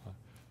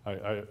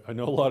 I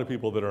know a lot of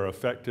people that are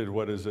affected,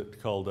 what is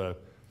it called? It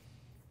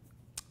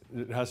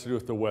has to do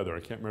with the weather. I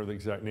can't remember the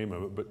exact name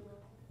of it, but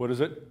what is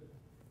it?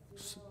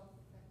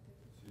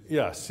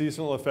 Yeah,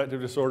 seasonal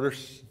affective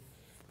disorders.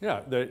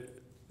 Yeah,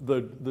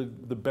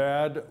 the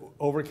bad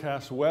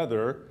overcast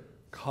weather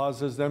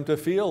causes them to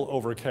feel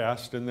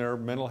overcast in their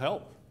mental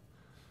health.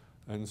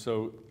 And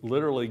so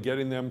literally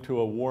getting them to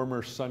a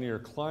warmer, sunnier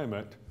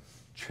climate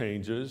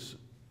changes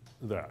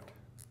that.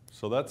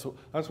 So that's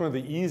one of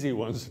the easy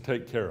ones to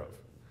take care of.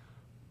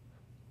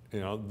 You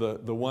know,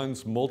 the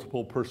ones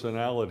multiple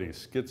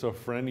personalities,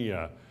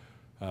 schizophrenia,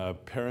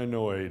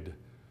 paranoid,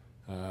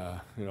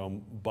 you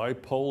know,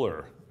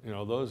 bipolar, you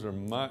know, those are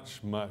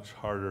much, much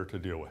harder to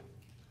deal with.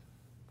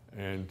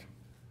 And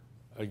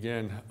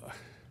again,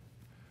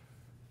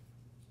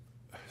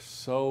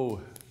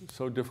 so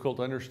difficult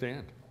to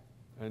understand.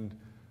 And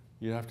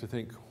you have to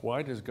think,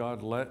 why does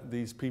God let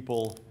these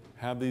people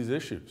have these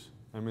issues?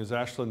 I mean, as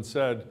Ashlyn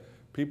said,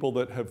 people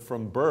that have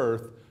from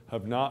birth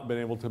have not been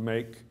able to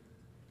make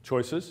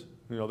choices.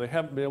 You know, they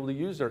haven't been able to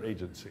use their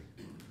agency.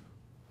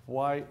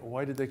 Why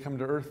did they come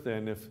to earth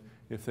then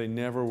if they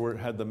never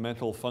had the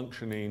mental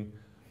functioning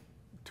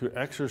to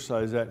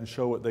exercise that and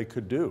show what they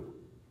could do?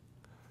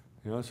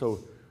 You know, so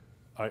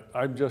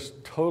I'm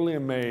just totally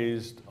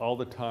amazed all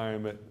the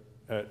time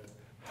at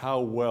how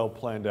well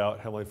planned out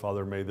Heavenly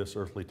Father made this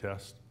earthly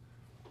test.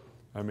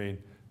 I mean,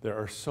 there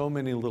are so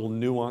many little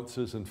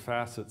nuances and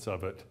facets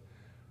of it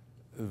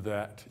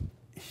that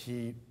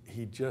he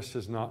just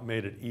has not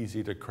made it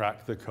easy to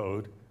crack the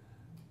code.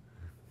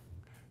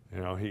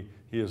 You know, he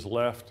has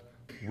left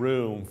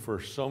room for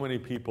so many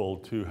people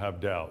to have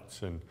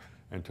doubts and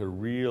to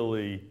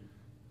really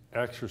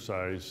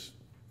exercise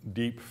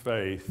deep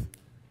faith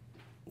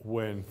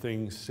when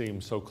things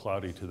seem so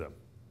cloudy to them.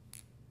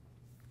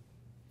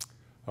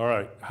 All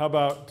right, how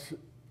about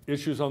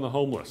issues on the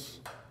homeless?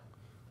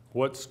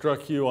 What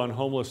struck you on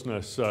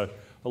homelessness? A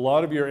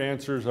lot of your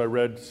answers, I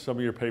read some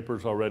of your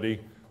papers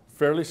already,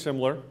 fairly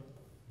similar.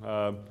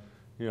 You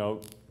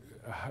know,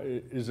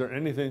 is there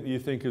anything you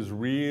think is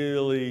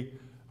really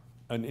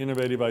an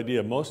innovative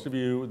idea? Most of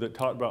you that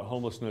talked about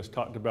homelessness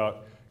talked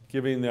about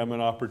giving them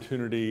an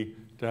opportunity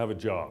to have a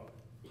job.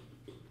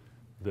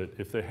 That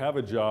if they have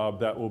a job,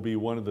 that will be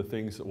one of the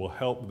things that will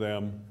help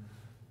them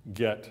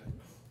get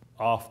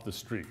off the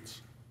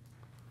streets.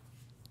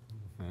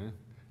 Okay.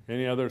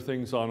 Any other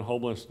things on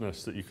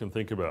homelessness that you can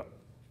think about?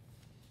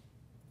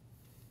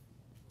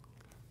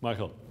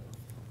 Michael.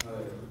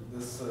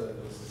 This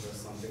is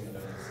just something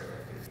that I was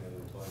thinking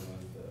of toying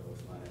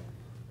with my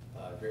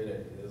great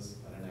ideas.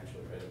 I didn't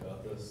actually write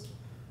about this,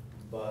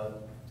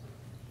 but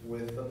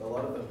with a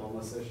lot of the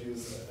homeless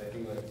issues, I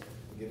think like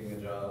getting a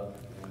job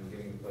and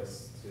getting a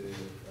place to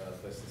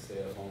stay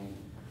at home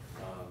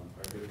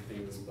are good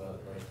things,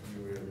 but like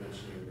you were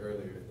mentioning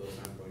earlier, those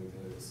aren't going to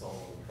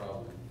solve the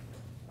problem.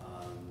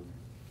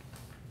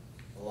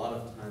 A lot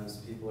of times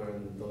people are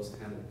in those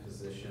kind of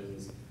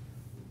positions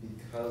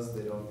because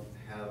they don't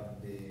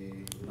have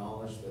the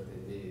knowledge that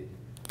they need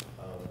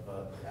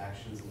about the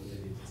actions that they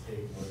need to take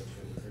in order to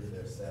improve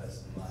their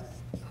status in life,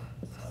 learn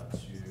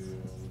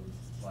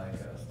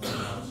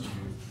how to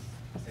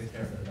take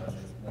care of their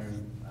budget,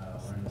 learning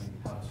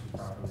how to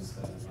properly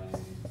spend their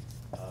money,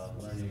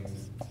 learning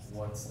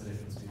what's the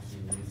difference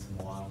between needs and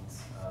wants,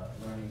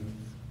 learning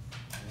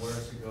where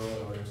to go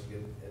in order to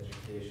get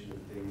education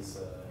and things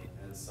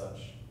and such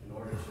in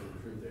order to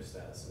improve their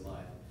status in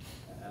life.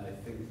 And I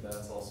think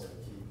that's also a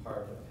key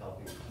part of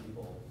helping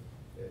people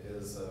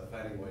is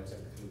finding a way to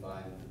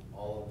combine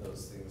all of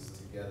those things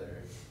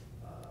together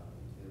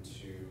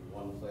into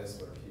one place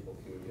where people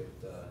can get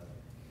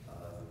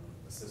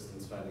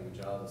assistance finding a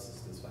job,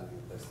 assistance finding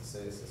a place to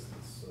stay,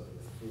 assistance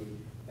with food,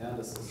 and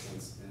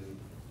assistance in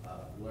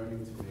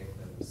learning to make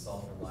them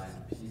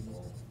self-reliant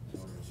people in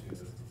order to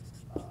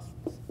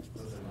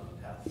put them on a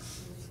path to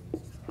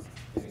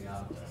getting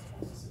out of that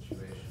homeless situation.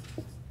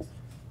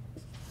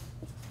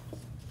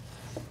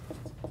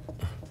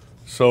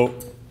 So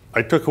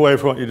I took away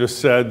from what you just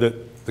said that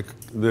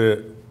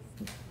the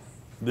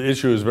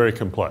issue is very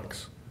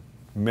complex.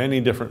 Many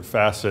different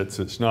facets.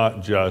 It's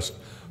not just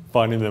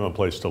finding them a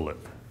place to live.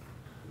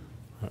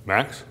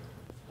 Max?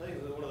 I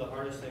think that one of the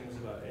hardest things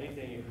about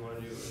anything if you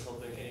want to do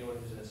helping anyone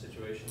who's in a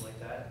situation like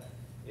that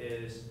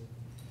is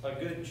a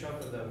good chunk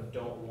of them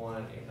don't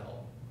want any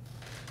help.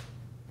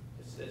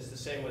 It's the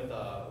same with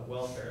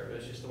welfare.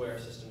 It's just the way our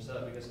system's set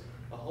up because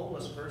a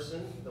homeless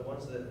person, the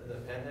ones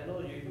that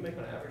panhandle, you can make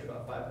on average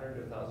about $500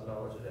 to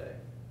 $1,000 a day.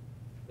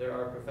 There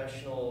are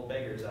professional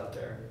beggars out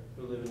there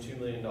who live in $2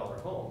 million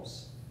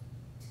homes.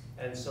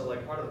 And so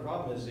like part of the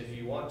problem is if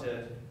you want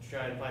to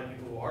try and find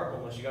people who are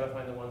homeless, you got to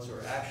find the ones who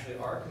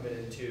are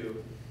committed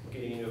to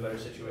getting into a better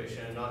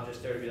situation and not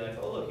just there to be like,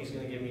 oh look, he's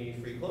going to give me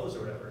free clothes or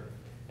whatever.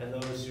 And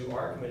those who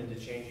are committed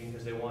to changing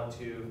because they want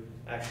to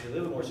actually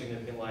live a more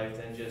significant life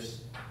than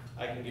just,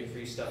 I can get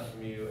free stuff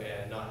from you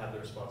and not have the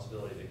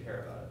responsibility to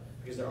care about it.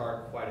 Because there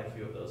are quite a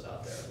few of those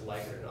out there,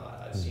 like it or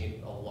not. I've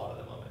seen a lot of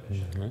them on my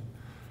mission.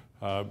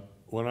 Okay.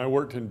 When I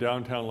worked in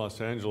downtown Los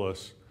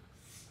Angeles,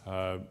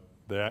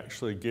 they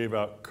actually gave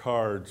out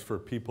cards for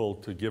people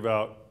to give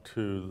out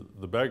to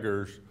the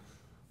beggars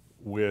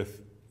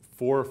with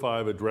 4 or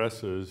 5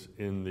 addresses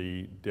in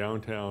the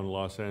downtown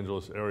Los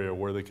Angeles area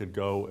where they could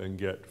go and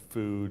get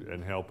food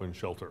and help and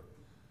shelter.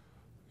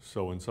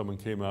 So when someone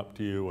came up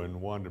to you and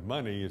wanted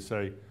money, you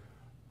say,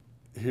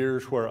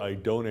 here's where I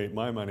donate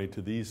my money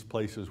to these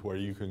places where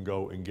you can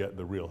go and get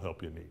the real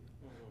help you need.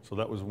 So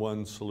that was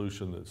one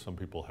solution that some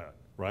people had,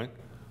 right?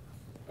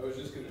 I was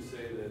just going to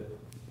say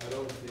that I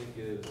don't think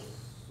as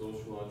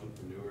social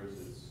entrepreneurs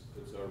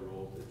it's our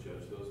role to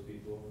judge those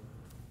people.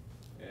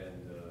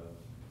 And,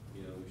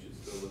 you know, we should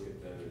still look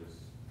at them as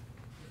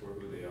for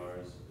who they are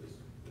as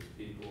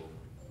people.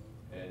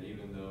 And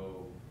even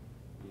though,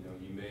 you know,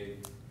 you may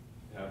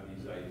have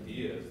these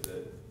ideas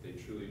that they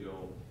truly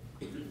don't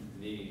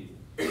need,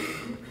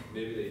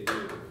 maybe they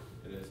do,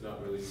 and it's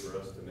not really for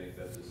us to make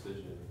that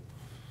decision.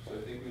 So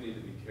I think we need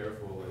to be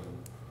careful and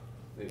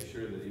make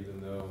sure that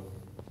even though,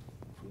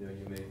 you know,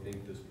 you may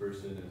think this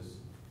person is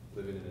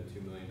living in a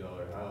 $2 million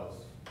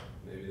house,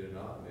 maybe they're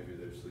not. Maybe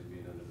they're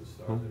sleeping under the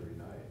stars every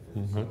night.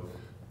 And so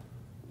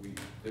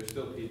they're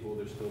still people,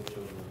 they're still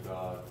children of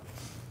God,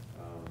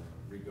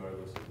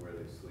 regardless of where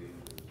they sleep.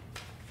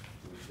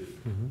 And we should,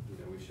 you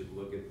know, we should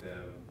look at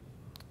them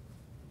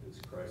as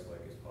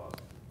Christ-like as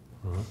possible.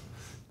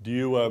 Do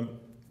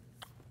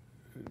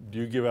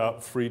you give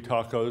out free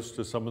tacos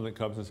to someone that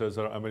comes and says,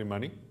 I don't have any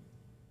money?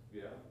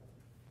 Yeah.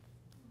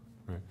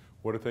 Right.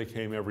 What if they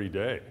came every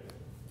day?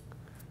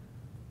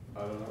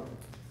 I don't know.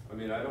 I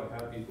mean, I don't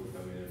have people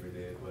coming every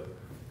day, but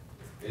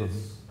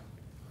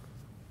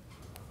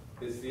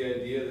it's the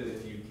idea that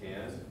if you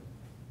can,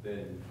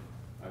 then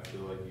I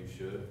feel like you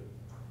should.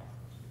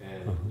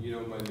 And, you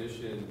know, my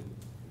mission,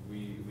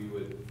 we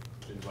would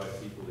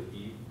invite people to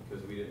eat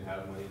because we didn't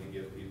have money to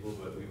give people,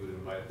 but we would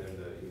invite them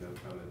to, you know,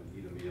 come and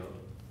eat a meal.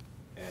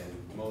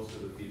 And most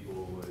of the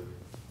people would,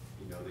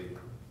 you know,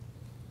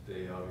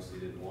 they obviously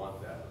didn't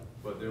want that.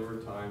 But there were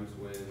times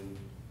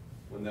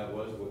when that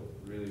was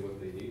really what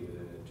they needed,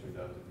 and it turned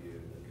out to be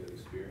a good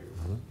experience.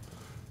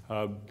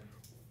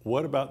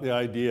 What about the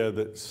idea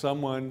that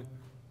someone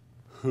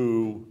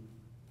who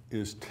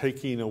is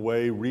taking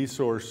away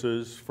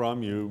resources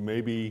from you,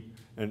 maybe,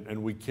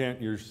 and we can't,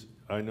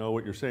 I know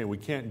what you're saying, we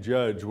can't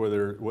judge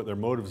what their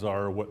motives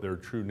are or what their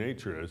true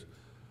nature is,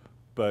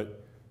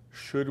 but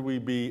should we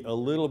be a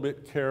little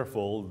bit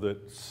careful that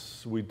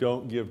we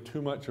don't give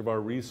too much of our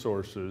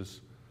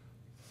resources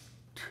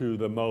to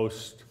the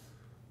most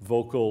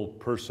vocal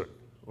person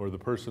or the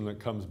person that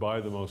comes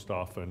by the most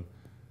often?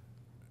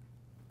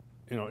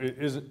 You know,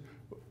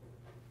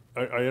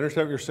 I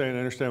understand what you're saying, I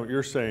understand what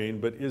you're saying,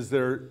 but is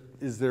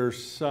there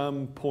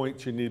some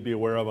points you need to be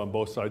aware of on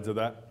both sides of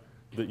that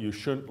you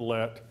shouldn't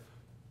let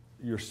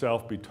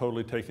yourself be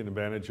totally taken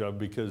advantage of,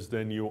 because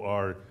then you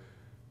are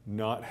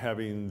not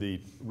having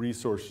the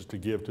resources to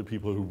give to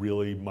people who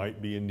really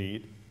might be in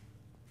need?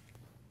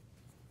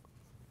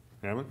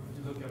 Hammond?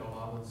 If you look at a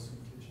lot of the soup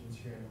kitchens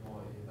here in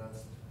Hawaii,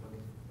 that's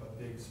a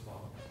big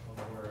spot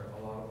where a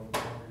lot of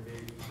them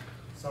congregate.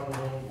 Some of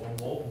them,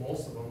 well,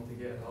 most of them to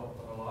get help,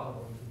 but a lot of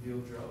them to deal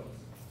drugs.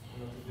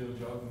 You know, to deal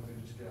drugs and to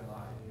just get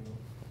high, you know.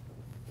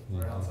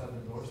 Right outside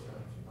their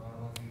doorsteps. You know, I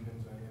don't know if you've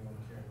been to any of them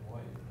here in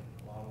Hawaii, but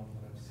a lot of them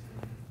that I've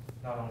seen,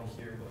 not only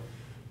here, but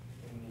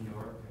in New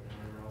York and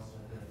everywhere else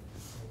I've been.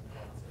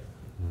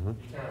 You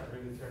can't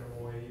really turn them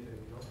away either,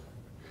 you know.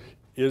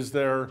 Is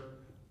there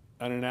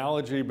an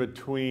analogy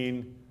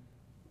between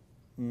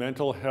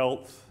mental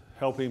health,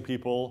 helping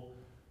people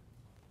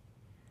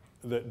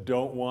that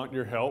don't want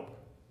your help,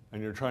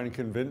 and you're trying to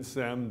convince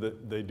them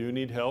that they do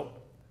need help,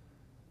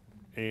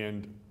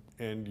 and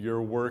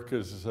your work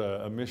as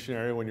a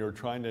missionary when you're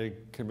trying to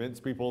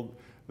convince people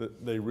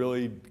that they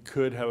really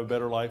could have a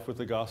better life with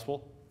the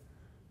gospel?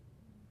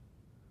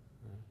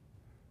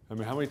 I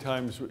mean, how many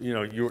times, you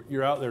know,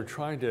 you're out there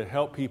trying to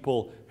help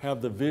people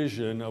have the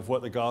vision of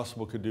what the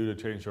gospel could do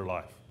to change their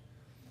life?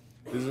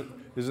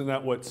 Isn't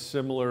that what's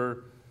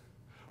similar,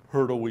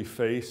 hurdle we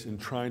face in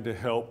trying to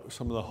help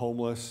some of the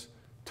homeless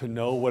to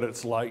know what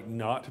it's like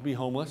not to be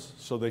homeless,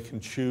 so they can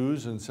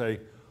choose and say,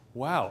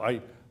 wow,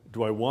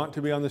 do I want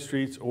to be on the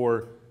streets,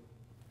 or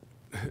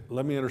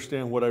let me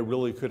understand what I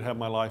really could have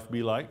my life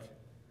be like?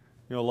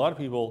 You know, a lot of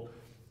people,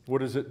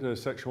 what is it,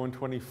 Section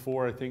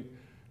 124, I think,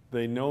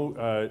 they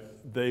know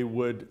they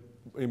would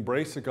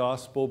embrace the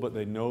gospel, but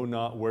they know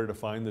not where to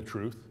find the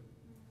truth.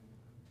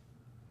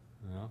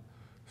 You know?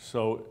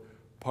 So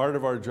part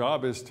of our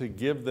job is to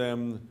give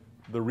them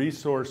the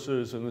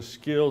resources and the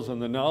skills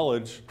and the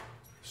knowledge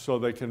so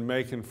they can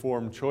make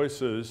informed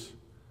choices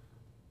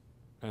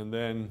and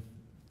then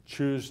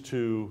choose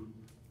to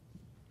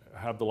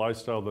have the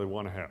lifestyle they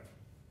want to have.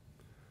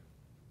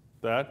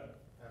 That?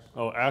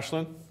 Oh,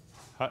 Ashlyn?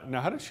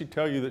 Now, how did she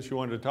tell you that she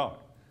wanted to talk?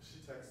 She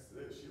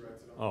texted it, she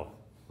writes it on.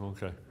 Oh,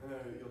 okay.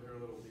 You'll hear a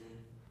little ding.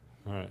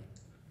 All right.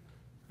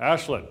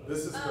 Ashlyn.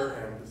 This is her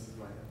hand, this is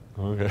my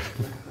hand. Okay.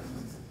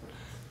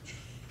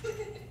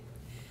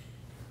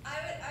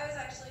 I was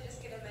actually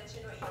just going to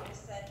mention what you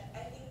just said.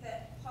 I think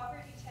that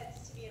poverty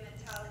tends to be a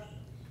mentality.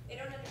 They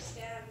don't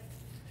understand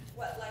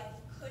what life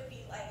could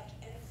be like,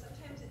 and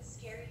sometimes it's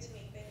scary to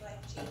make big life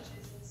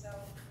changes, and so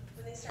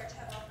when they start to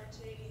have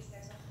opportunities,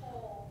 there's a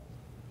whole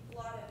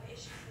lot of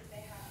issues that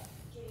they have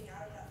getting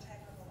out of that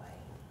type of a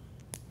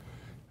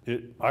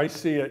life. I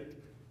see it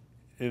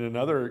in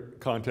another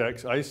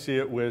context. I see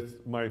it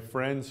with my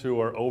friends who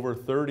are over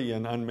 30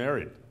 and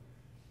unmarried.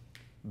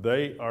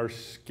 They are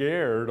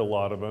scared, a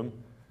lot of them,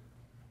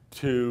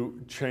 to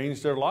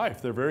change their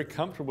life. They're very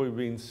comfortable with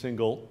being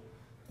single.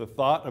 The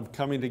thought of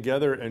coming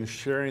together and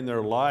sharing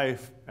their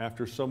life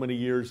after so many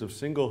years of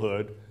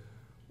singlehood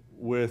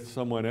with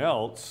someone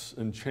else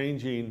and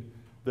changing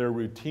their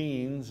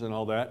routines and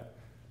all that,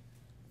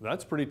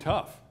 that's pretty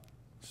tough.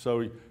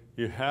 So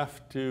you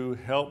have to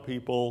help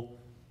people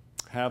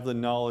have the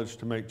knowledge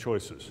to make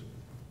choices.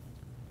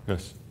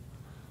 Yes?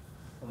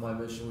 On my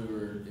mission, we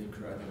were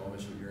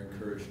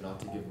encouraged not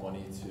to give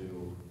money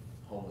to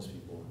homeless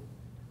people.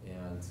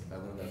 And I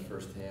learned that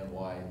firsthand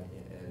why.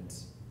 And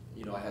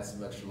you know, I had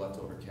some extra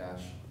leftover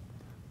cash.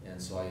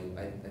 And so I think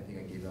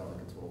I gave out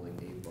like a total of like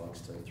 $8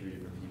 to like 3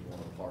 different people in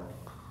a park.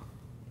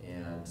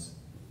 And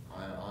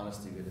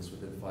honest to goodness,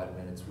 within 5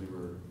 minutes, we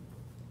were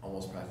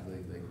almost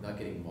practically like not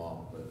getting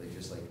mobbed, but like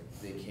just like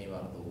they came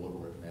out of the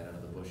woodwork, man, out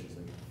of the bushes.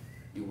 Like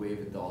you wave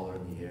 $1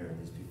 in the air,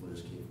 and these people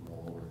just came from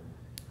all over.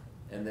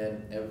 And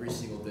then every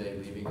single day,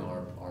 leaving our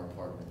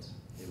apartment,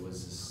 it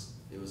was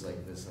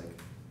like this like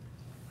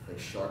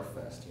shark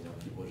fest, you know,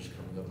 people just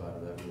coming up out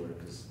of everywhere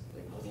because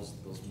like all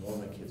those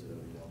Mormon kids,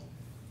 whatever, you know.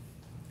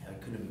 And I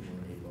couldn't have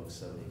been more than $8,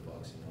 $7, $8,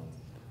 you know.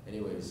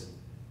 Anyways,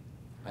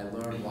 I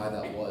learned why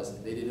that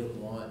was. They didn't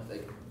want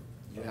like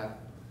you have.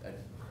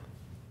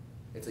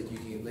 It's like you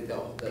can like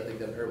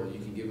that parable. You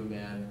can give a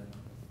man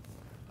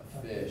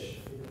a fish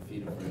and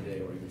feed him for a day,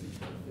 or you can teach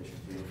him a fish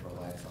and feed him for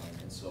a lifetime.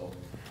 And so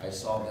I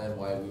saw then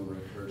why we were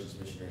encouraged as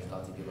missionaries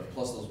not to give up.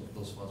 Plus,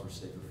 those funds were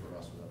sacred for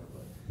us, whatever.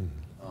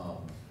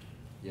 But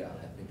yeah,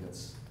 I think that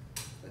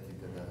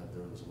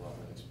there was a lot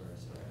of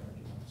experience that I had.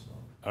 You know,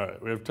 so. All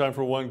right, we have time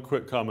for one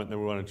quick comment, then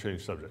we want to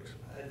change subjects.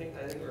 I think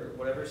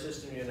whatever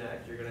system you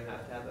enact, you're going to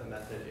have a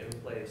method in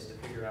place to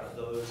figure out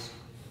those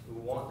who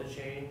want to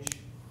change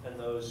and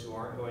those who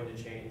aren't going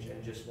to change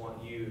and just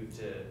want you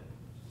to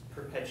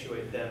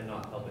perpetuate them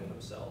not helping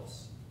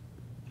themselves.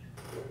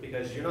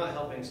 Because you're not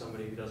helping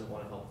somebody who doesn't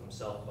want to help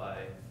themselves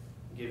by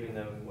giving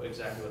them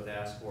exactly what they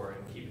ask for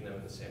and keeping them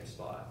in the same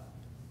spot.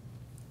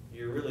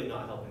 You're really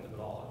not helping them at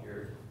all.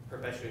 You're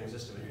perpetuating the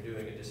system and you're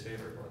doing a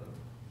disfavor for them.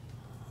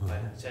 By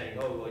saying,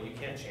 oh, well, you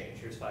can't change,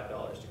 here's $5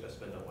 to go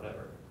spend on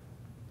whatever.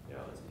 You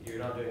know, you're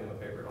not doing them a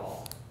favor at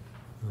all.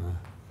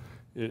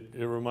 It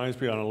reminds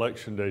me on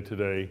election day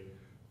today,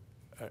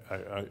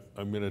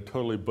 I'm going to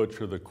totally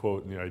butcher the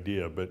quote and the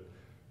idea, but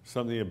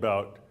something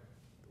about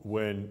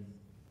when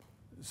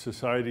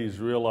societies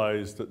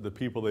realize that the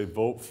people they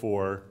vote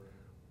for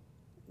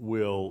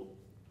will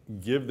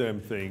give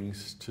them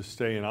things to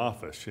stay in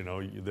office. You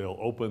know, they'll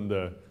open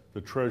the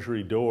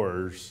treasury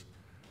doors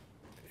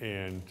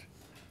and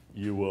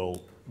you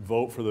will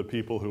vote for the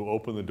people who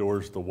open the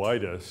doors the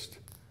widest,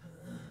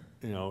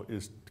 you know,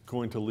 is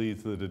going to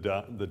lead to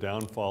the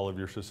downfall of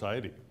your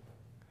society.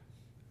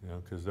 You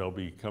know, because there'll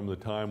become the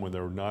time when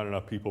there are not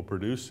enough people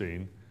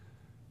producing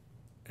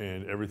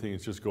and everything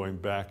is just going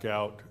back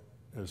out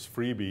as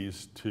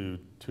freebies to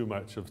too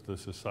much of the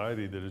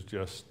society that is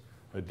just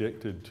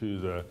addicted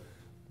to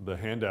the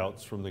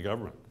handouts from the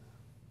government.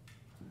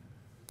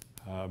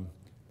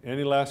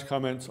 Any last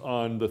comments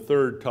on the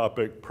third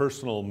topic,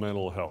 personal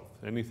mental health?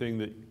 Anything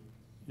that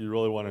you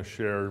really want to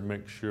share,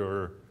 make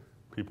sure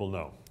people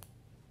know?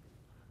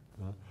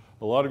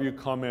 A lot of you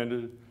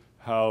commented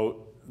how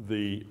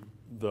the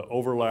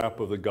overlap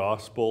of the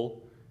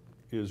gospel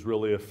is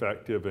really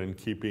effective in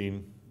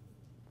keeping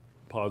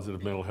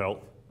positive mental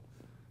health.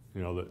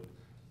 You know, that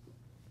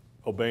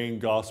obeying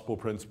gospel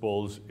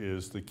principles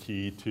is the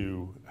key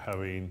to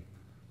having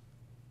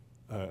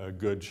a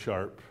good,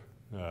 sharp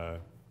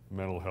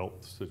mental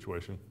health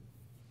situation.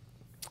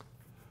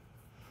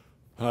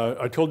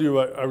 I told you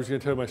I was going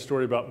to tell you my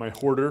story about my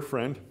hoarder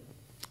friend.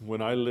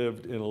 When I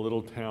lived in a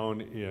little town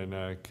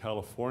in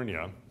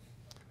California,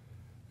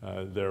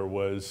 there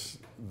was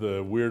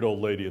the weird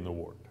old lady in the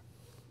ward.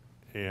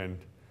 And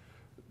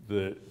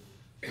the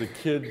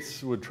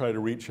kids would try to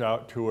reach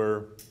out to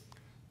her.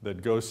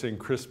 They'd go sing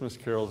Christmas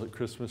carols at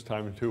Christmas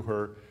time to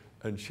her,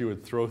 and she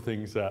would throw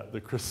things at the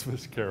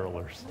Christmas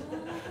carolers.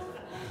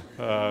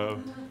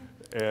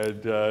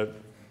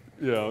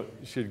 You know,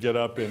 she'd get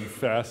up in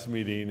fast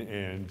meeting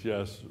and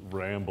just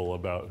ramble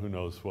about who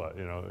knows what.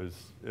 You know,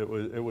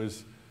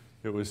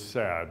 it was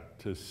sad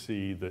to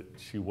see that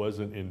she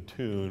wasn't in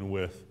tune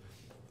with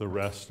the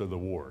rest of the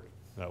ward.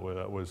 That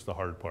was the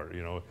hard part.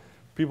 You know,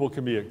 people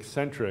can be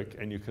eccentric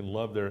and you can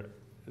love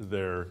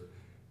their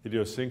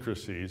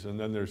idiosyncrasies, and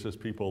then there's just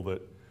people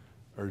that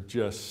are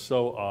just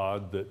so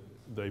odd that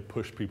they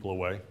push people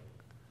away.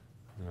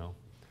 You know.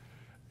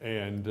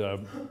 And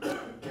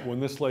when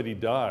this lady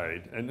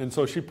died, and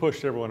so she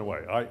pushed everyone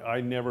away.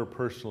 I never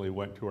personally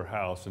went to her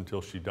house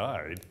until she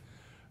died.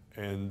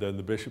 And then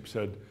the bishop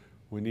said,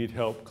 we need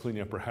help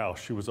cleaning up her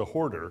house. She was a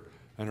hoarder,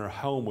 and her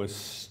home was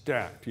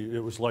stacked.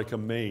 It was like a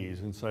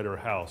maze inside her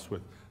house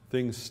with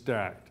things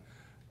stacked.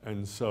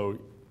 And so,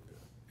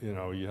 you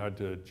know, you had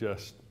to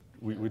just,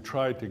 we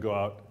tried to go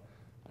out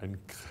and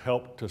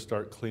help to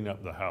start clean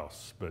up the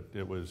house, but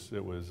it was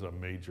a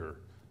major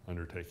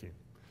undertaking.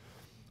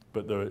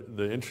 But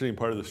the interesting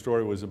part of the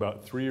story was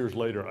about 3 years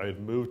later, I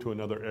had moved to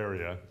another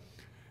area,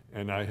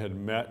 and I had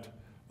met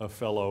a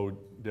fellow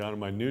down in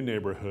my new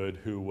neighborhood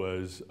who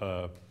was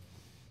a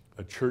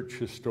church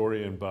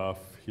historian buff.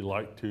 He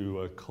liked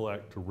to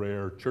collect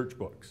rare church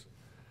books.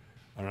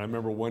 And I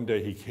remember one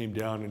day he came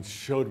down and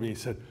showed me, he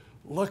said,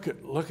 look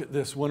at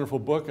this wonderful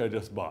book I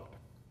just bought.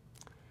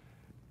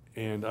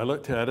 And I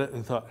looked at it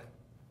and thought,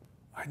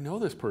 I know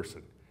this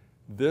person.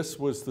 This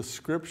was the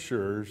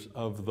scriptures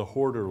of the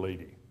hoarder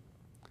lady.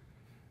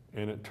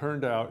 And it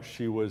turned out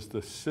she was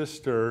the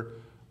sister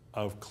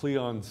of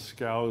Cleon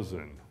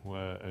Skousen,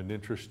 an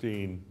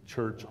interesting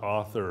church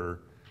author,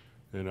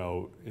 you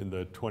know, in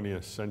the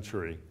 20th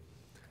century.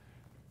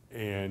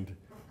 And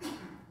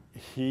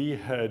he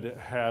had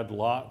had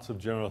lots of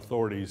general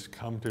authorities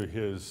come to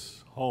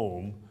his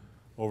home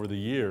over the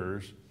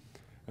years.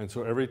 And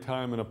so every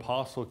time an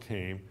apostle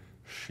came,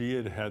 she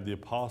had had the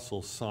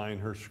apostle sign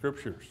her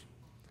scriptures.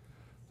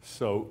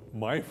 So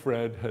my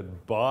friend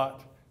had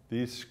bought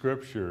these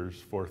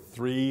scriptures for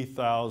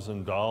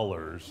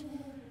 $3,000.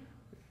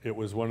 It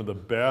was one of the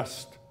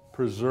best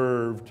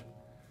preserved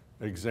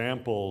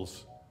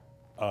examples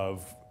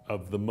of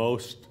the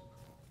most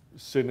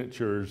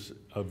signatures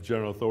of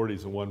general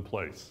authorities in one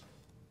place,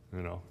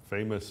 you know,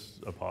 famous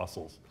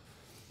apostles.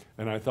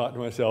 And I thought to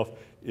myself,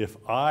 if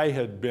I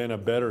had been a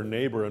better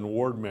neighbor and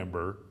ward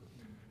member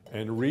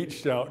and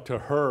reached out to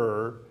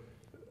her,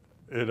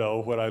 you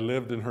know, when I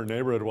lived in her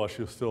neighborhood while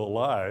she was still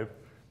alive,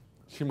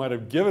 she might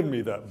have given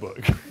me that book.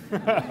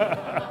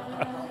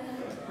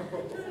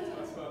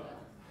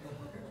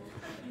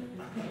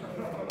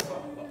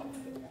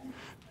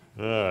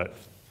 All right.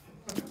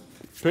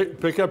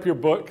 Pick up your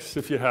books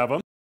if you have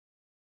them.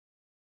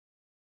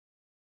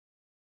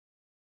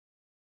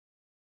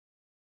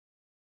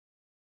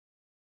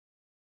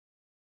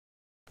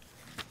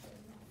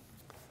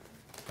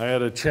 I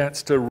had a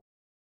chance to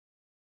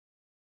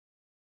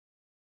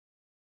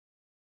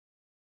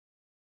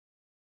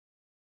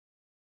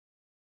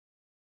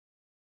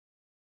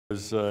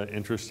was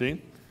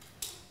interesting.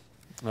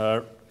 The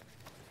line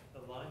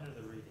or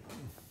the reading?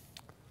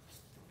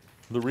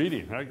 The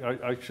reading.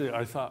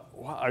 I thought,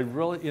 wow, I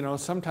really, you know,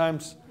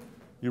 sometimes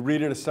you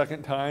read it a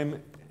second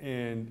time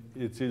and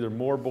it's either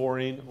more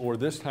boring, or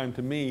this time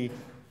to me,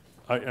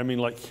 I mean,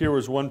 like here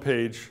was one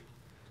page,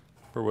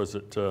 where was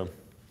it?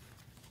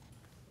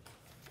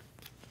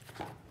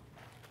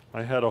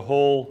 I had a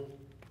whole,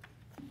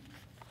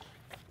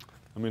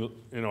 I mean,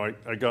 you know,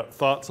 I got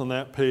thoughts on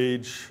that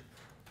page.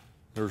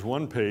 There's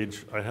one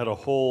page, I had a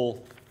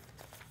whole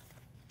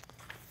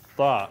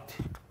thought.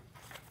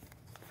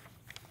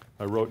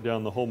 I wrote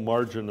down the whole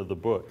margin of the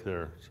book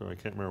there, so I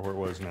can't remember where it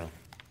was now.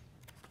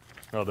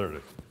 Oh, there it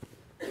is.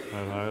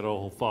 And I had a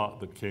whole thought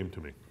that came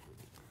to me.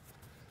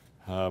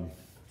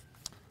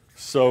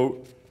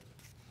 So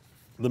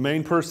the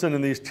main person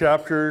in these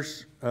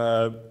chapters,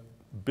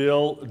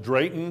 Bill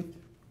Drayton.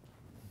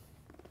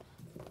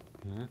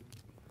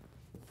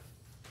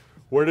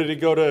 Where did he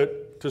go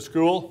to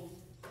school?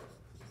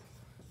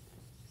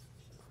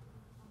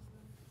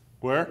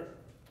 Where?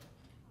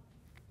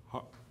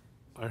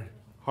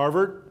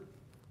 Harvard?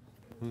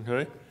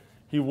 Okay.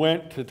 He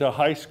went to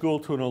high school,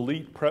 to an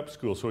elite prep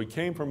school, so he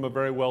came from a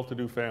very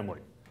well-to-do family.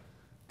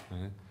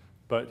 Okay.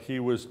 But he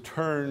was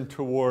turned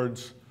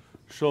towards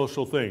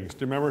social things.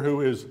 Do you remember who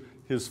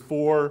his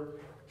four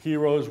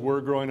heroes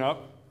were growing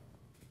up?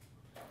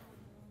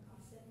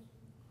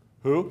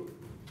 Who?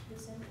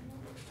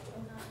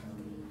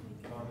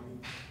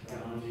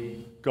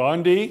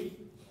 Gandhi,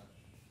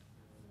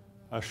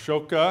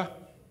 Ashoka,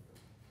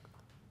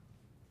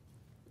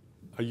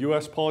 a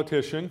U.S.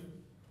 politician,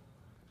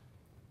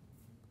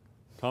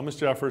 Thomas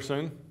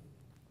Jefferson,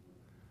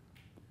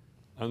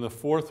 And the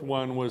fourth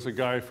one was a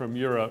guy from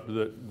Europe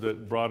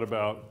that brought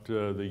about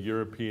the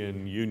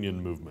European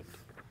Union movement.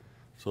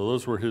 So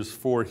those were his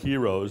four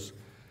heroes.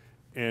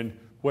 And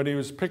when he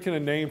was picking a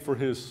name for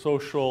his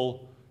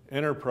social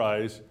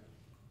enterprise,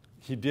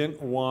 he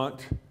didn't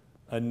want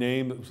a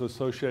name that was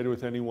associated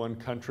with any one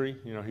country.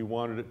 You know, he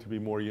wanted it to be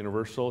more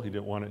universal. He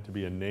didn't want it to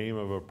be a name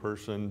of a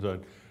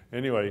person.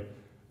 Anyway,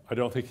 I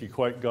don't think he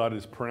quite got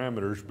his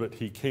parameters, but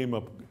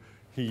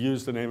he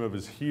used the name of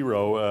his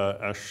hero,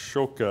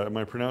 Ashoka. Am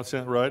I pronouncing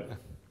that right?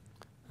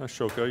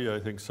 Ashoka, yeah, I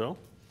think so.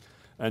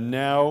 And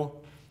now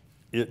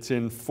it's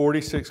in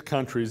 46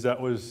 countries. That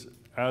was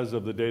as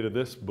of the date of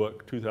this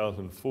book,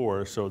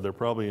 2004, so they're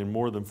probably in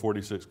more than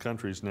 46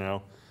 countries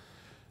now.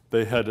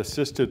 They had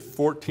assisted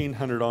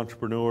 1,400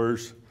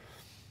 entrepreneurs,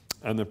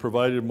 and they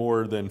provided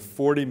more than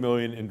 40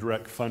 million in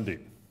direct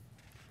funding.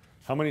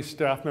 How many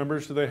staff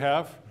members do they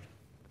have?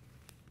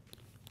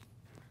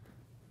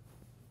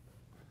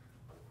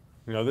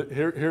 You know,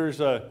 here's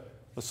a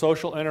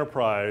social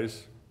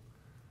enterprise.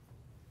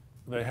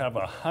 They have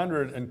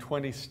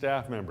 120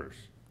 staff members.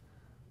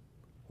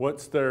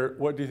 What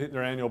do you think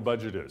their annual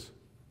budget is?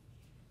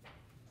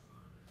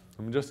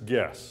 I mean, just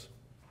guess.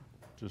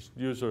 Just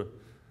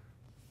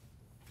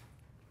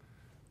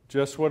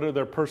what are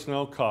their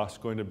personnel costs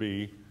going to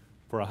be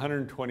for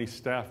 120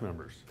 staff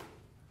members?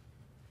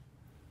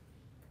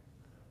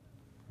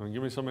 Someone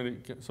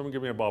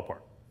give me a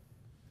ballpark.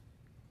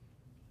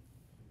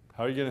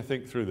 How are you going to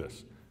think through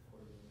this?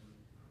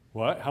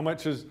 What? How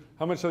much are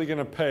they going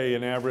to pay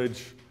an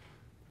average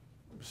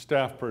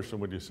staff person,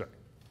 would you say?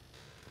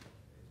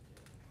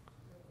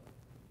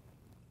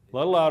 A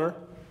little louder.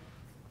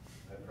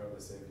 I'd probably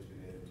say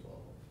between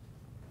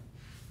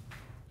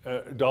 8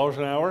 and 12. Dollars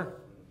an hour?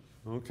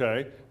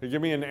 Okay.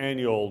 Give me an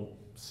annual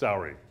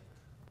salary.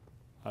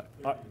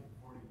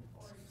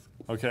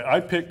 Okay, I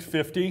picked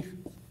 50.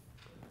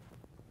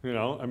 You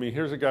know, I mean,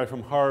 here's a guy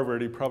from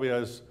Harvard. He probably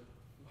has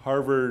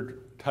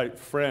Harvard-type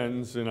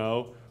friends, you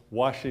know,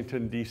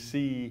 Washington,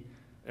 D.C.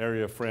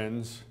 area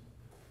friends.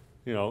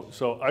 You know,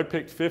 so I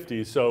picked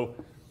 50. So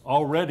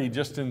already,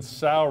 just in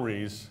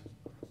salaries,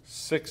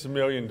 $6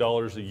 million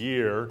a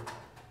year.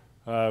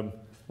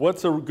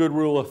 What's a good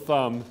rule of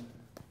thumb?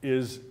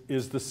 Is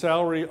the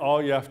salary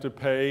all you have to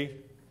pay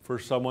for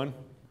someone?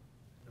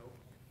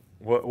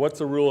 Nope.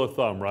 What's a rule of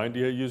thumb, Ryan? Do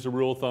you use a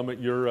rule of thumb at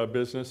your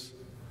business?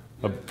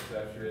 Yeah,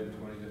 factor in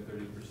 20 to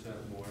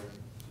 30% more,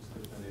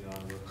 just depending on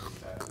what the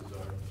taxes are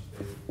for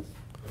state.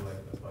 Or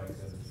like the bike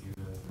says, it's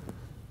even,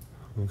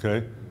 Okay.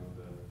 you know,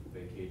 the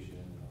vacation.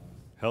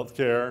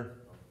 Healthcare,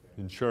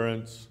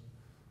 insurance.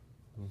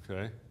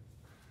 Okay.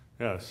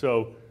 Yeah,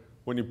 so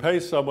when you pay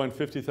someone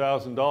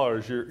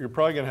 $50,000, you're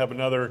probably going to have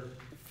another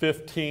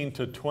 $15,000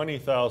 to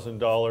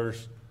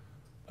 $20,000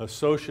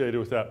 associated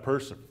with that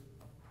person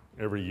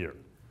every year.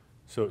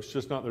 So it's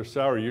just not their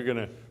salary. You're going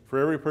to, for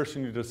every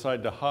person you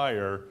decide to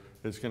hire,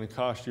 it's going to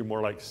cost you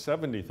more like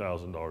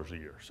 $70,000 a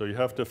year. So you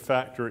have to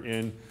factor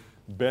in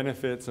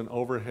benefits and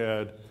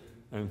overhead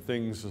and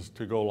things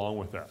to go along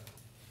with that.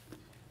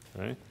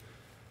 Okay.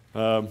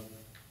 Now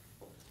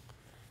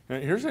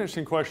here's an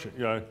interesting question.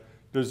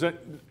 Does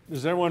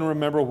everyone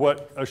remember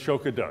what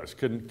Ashoka does?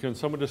 Can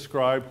someone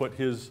describe what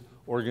his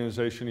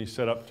organization he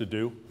set up to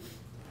do? To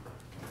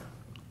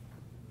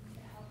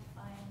help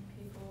find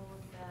people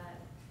that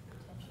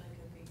potentially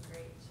could be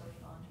great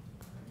social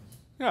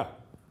entrepreneurs.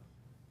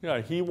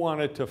 Yeah, he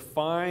wanted to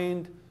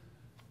find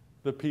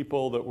the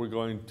people that were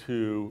going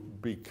to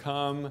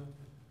become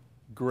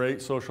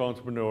great social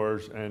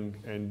entrepreneurs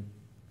and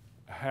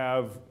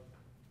have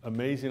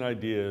amazing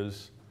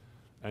ideas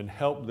and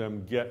help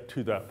them get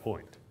to that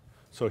point.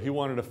 So he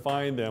wanted to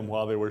find them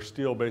while they were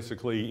still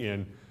basically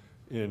in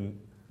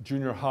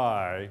junior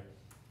high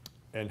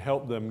and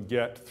help them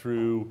get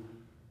through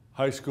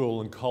high school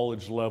and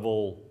college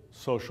level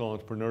social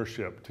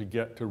entrepreneurship to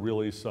get to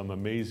really some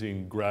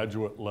amazing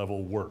graduate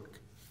level work.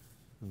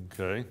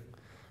 Okay,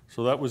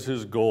 so that was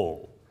his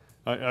goal.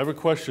 I have a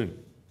question.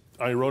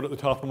 I wrote at the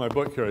top of my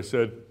book here, I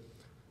said,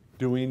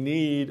 do we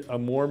need a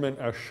Mormon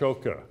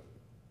Ashoka?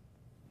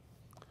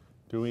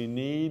 Do we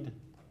need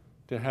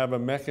to have a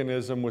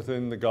mechanism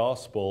within the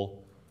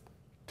gospel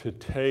to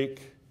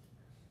take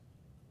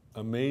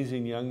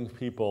amazing young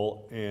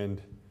people and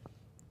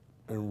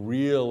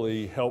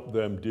really help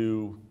them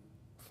do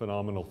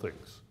phenomenal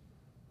things?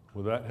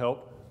 Will that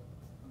help?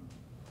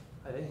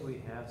 I think we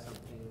have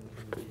something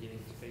in the beginning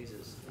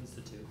phases,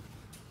 Institute,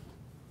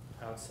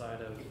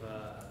 outside of,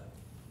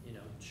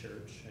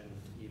 church and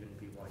even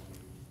BYU.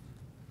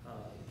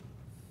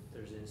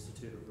 There's an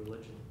Institute of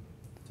Religion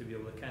to be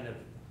able to kind of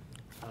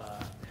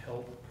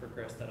help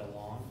progress that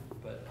along,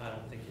 but I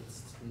don't think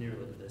it's nearly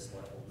to this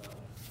level, no.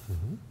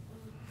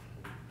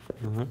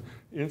 Mm-hmm.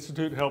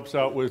 Institute helps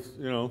out with,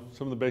 some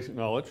of the basic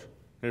knowledge.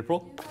 April?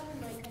 Do you have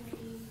in my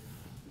country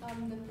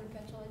the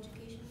perpetual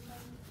education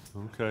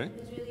fund? Okay.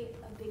 It's really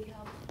a big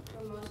help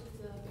for most of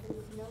the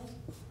Filipinos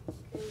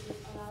because it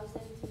allows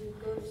them to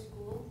go to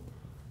school.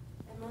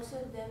 And most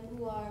of them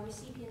who are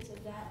recipients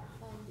of that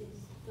fund is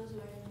those who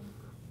are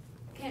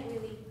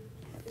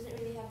doesn't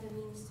really have the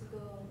means to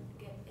go and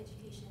get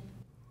education.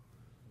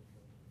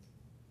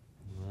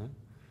 All right.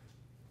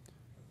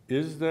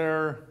 Is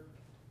there,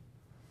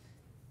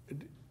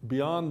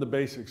 beyond the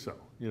basics though,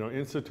 you know,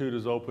 Institute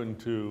is open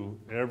to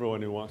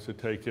everyone who wants to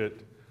take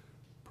it.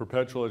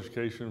 Perpetual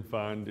Education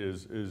Fund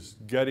is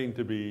getting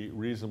to be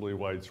reasonably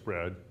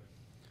widespread.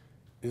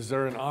 Is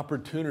there an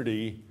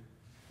opportunity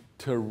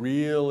to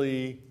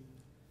really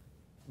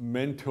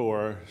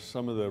mentor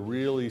some of the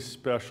really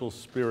special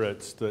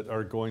spirits that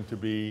are going to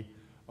be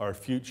our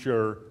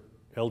future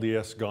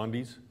LDS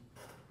Gandhis?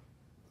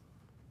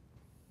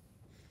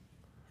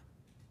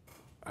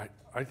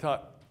 I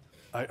thought,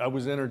 I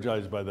was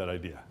energized by that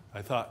idea.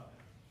 I thought,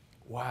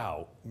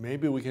 wow,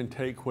 maybe we can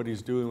take what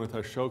he's doing with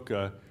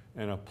Ashoka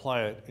and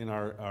apply it in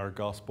our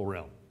gospel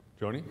realm.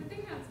 Joni? I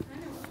think that's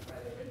kind of what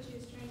Brother Richie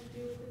is trying to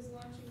do with his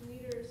launching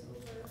leaders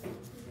over in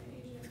the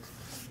Asian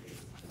countries.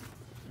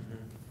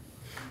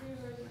 Have you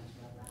heard much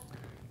about that?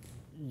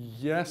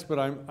 Yes, but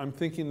I'm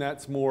thinking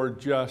that's more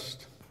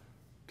just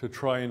to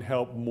try and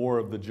help more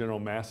of the general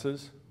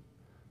masses.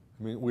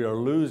 I mean, we are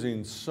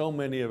losing so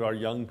many of our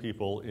young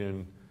people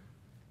in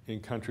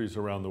countries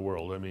around the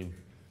world. I mean,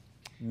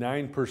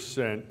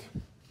 9%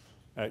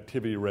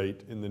 activity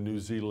rate in the New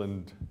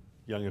Zealand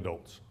young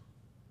adults.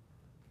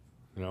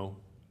 You know,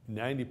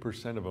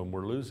 90% of them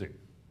we're losing.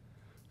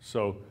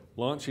 So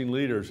launching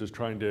leaders is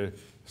trying to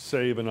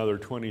save another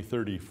 20,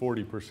 30,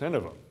 40%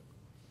 of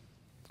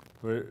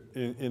them.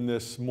 In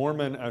this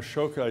Mormon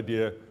Ashoka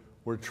idea,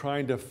 we're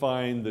trying to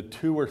find the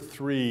 2 or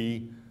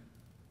 3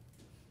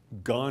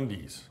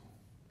 Gandhis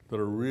that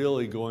are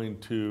really going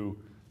to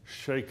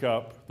shake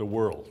up the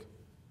world.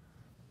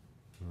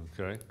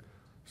 Okay?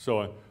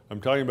 So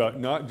I'm talking about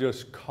not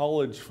just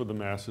college for the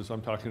masses,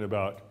 I'm talking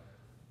about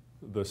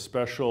the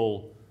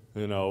special,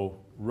 you know,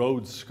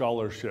 Rhodes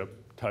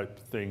Scholarship type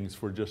things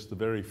for just the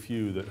very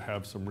few that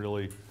have some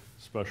really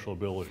special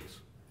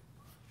abilities.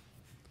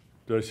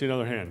 Did I see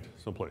another hand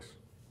someplace?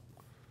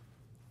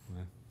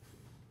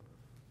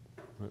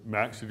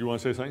 Max, did you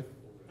want to say something?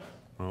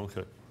 Oh,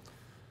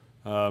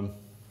 okay.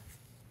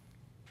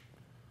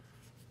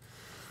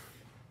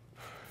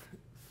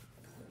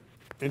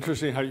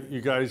 Interesting how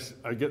you guys,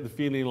 I get the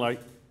feeling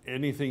like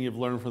anything you've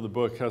learned from the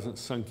book hasn't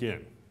sunk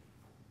in.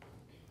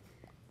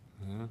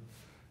 Yeah.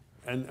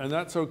 And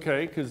that's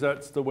okay, because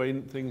that's the way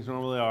things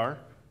normally are.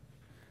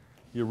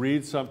 You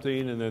read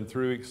something and then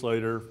 3 weeks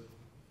later,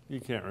 you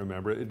can't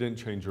remember it. It didn't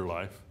change your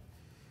life.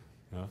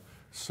 Yeah.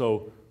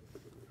 So,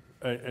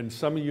 and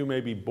some of you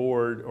may be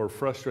bored or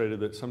frustrated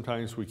that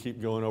sometimes we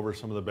keep going over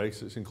some of the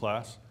basics in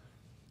class.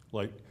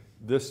 Like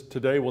this,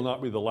 today will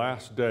not be the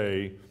last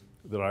day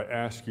that I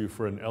ask you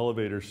for an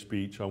elevator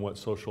speech on what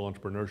social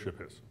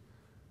entrepreneurship is.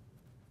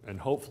 And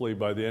hopefully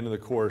by the end of the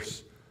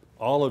course,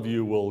 all of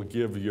you will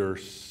give your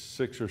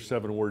 6 or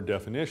 7 word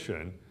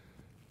definition.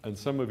 And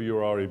some of you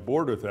are already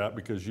bored with that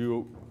because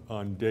you,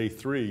 on day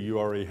 3, you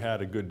already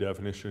had a good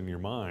definition in your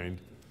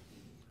mind.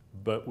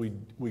 But we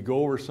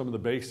go over some of the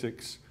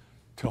basics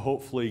to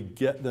hopefully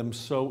get them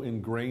so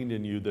ingrained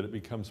in you that it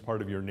becomes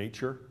part of your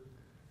nature.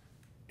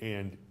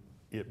 And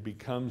it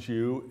becomes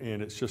you,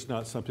 and it's just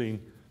not something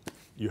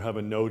you have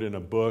a note in a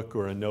book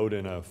or a note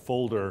in a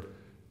folder,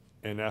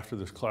 and after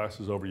this class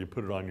is over, you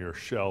put it on your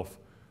shelf,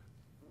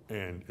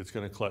 and it's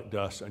going to collect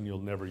dust, and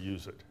you'll never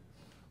use it.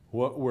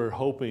 What we're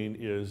hoping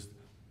is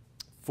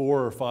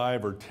 4 or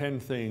 5 or 10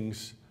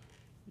 things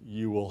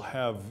you will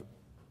have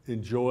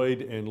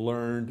enjoyed and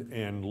learned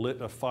and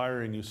lit a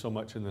fire in you so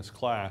much in this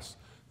class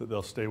that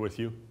they'll stay with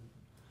you.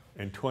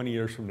 And 20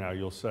 years from now,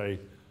 you'll say,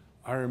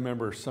 I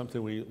remember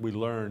something we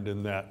learned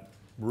in that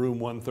room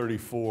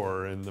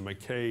 134 in the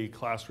McKay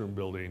classroom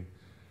building,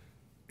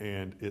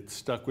 and it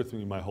stuck with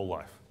me my whole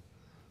life.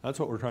 That's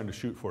what we're trying to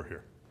shoot for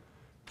here.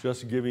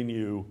 Just giving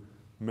you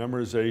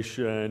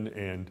memorization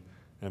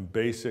and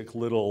basic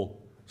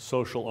little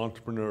social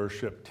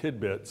entrepreneurship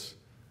tidbits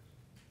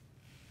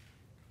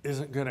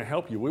isn't going to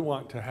help you. We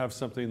want to have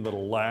something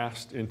that'll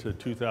last into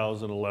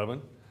 2011.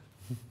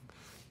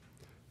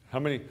 How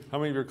many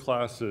of your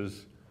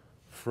classes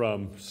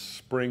from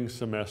spring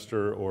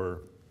semester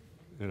or,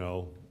 you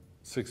know,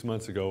 6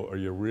 months ago are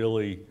you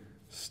really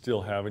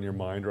still have in your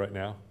mind right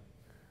now?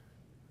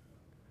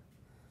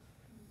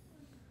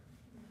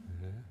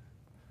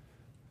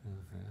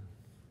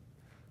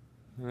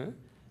 All right.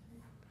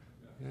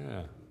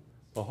 Yeah.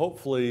 Well,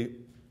 hopefully,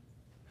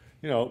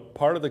 you know,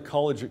 part of the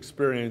college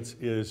experience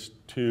is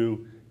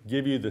to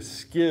give you the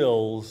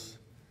skills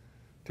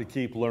to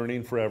keep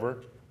learning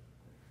forever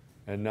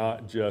and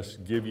not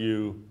just give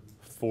you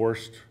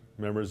forced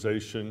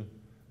memorization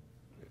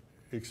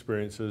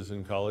experiences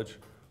in college.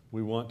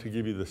 We want to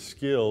give you the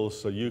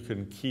skills so you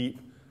can keep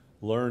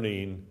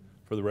learning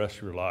for the rest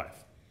of your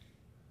life.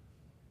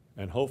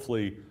 And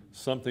hopefully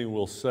something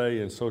we'll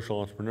say in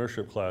social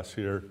entrepreneurship class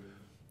here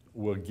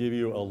will give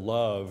you a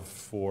love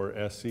for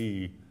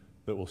SE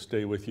that will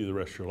stay with you the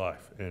rest of your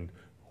life. And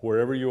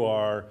wherever you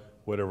are,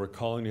 whatever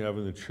calling you have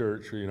in the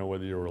church, or, you know,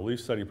 whether you're a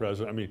relief study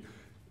president, I mean,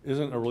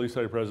 isn't a relief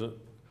study president,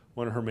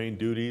 one of her main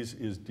duties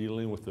is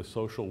dealing with the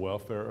social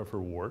welfare of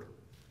her ward?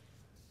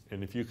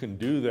 And if you can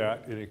do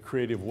that in a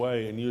creative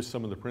way and use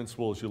some of the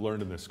principles you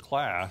learned in this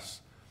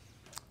class,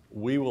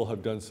 we will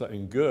have done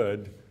something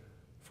good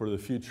for the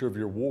future of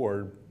your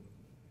ward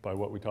by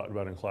what we talked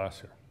about in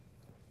class here.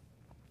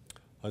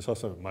 I saw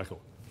something,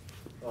 Michael.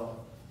 Oh,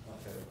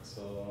 okay.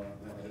 So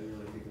I didn't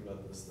really think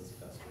about this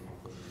past week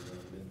because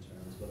of the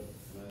midterms, but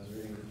when I was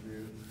reading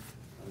through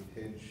on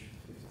page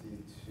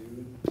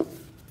 52,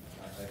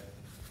 I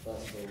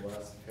thought the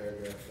last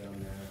paragraph down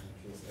there,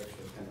 which was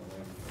actually kind of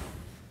lengthy,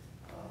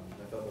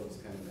 I thought that was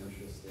kind of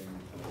interesting.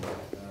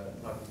 It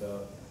talked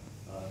about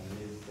the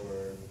need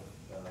for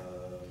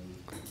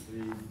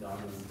 3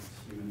 dominant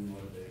human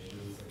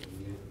motivations that we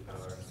need for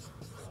power,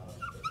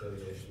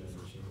 affiliation, and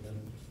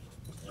achievement.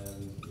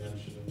 And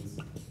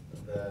mentions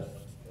that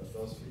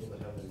those people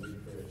that have the need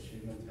for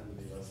achievement tend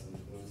to be less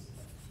influenced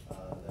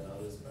than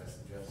others by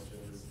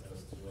suggestions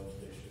as to what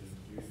they should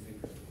do, think,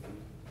 or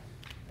believe.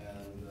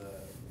 And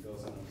it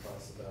goes on and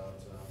talks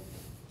about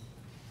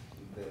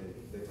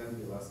they tend to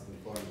be less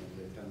conforming.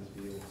 They tend to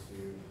be able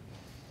to,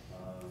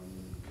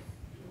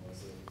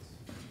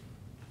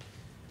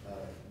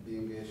 be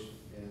engaged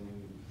in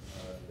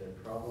their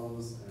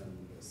problems and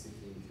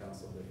seeking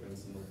counsel of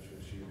difference in order to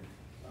achieve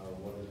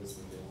what it is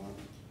that they want.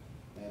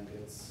 And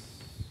it's,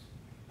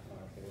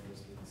 okay,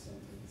 just read the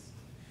sentence.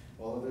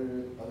 While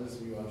others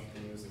view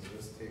entrepreneurs as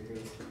risk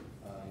takers,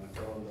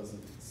 McClellan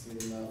doesn't see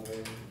them that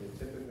way. They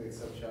typically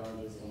accept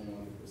challenges only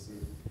when they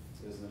perceive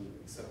there's an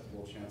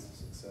acceptable chance of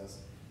success,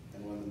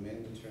 and when the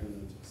main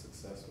determinant of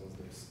success was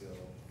their skill.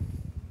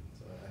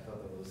 So I thought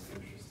that was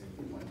interesting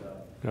to point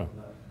out. Yeah.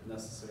 Not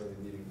necessarily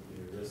needing to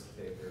be a risk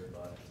taker,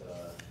 but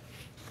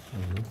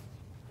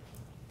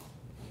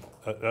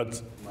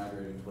That's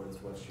migrating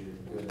towards what you're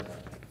good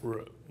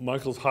at.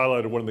 Michael's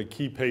highlighted one of the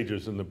key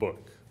pages in the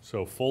book.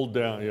 So fold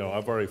down,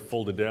 I've already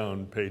folded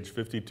down page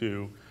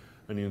 52,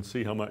 and you can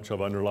see how much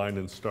I've underlined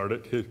and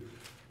started.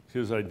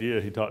 His idea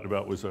he talked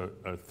about was a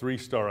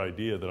 3-star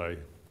idea that I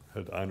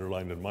had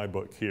underlined in my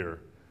book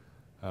here.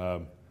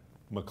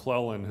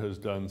 McClellan has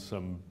done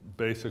some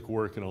basic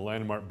work in a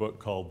landmark book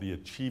called The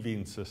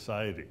Achieving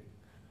Society.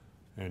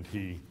 And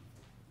he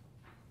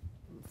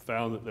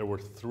found that there were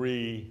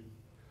 3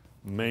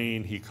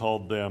 main, he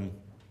called them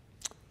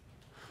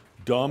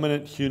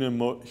dominant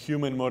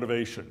human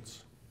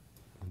motivations.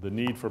 The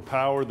need for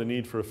power, the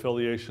need for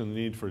affiliation, the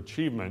need for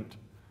achievement.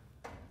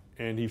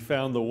 And he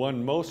found the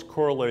one most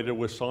correlated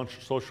with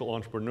social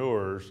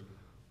entrepreneurs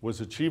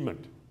was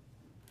achievement.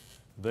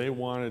 They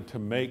wanted to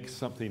make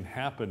something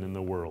happen in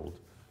the world,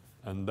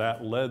 and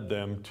that led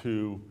them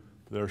to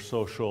their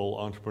social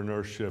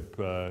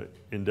entrepreneurship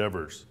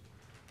endeavors.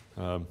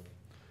 And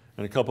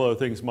a couple other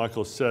things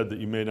Michael said that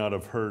you may not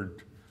have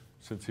heard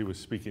since he was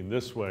speaking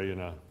this way in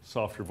a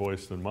softer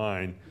voice than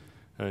mine.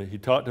 He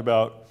talked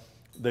about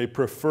they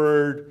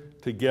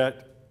preferred to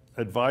get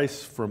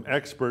advice from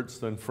experts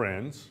than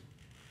friends,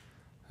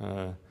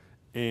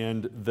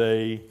 and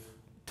they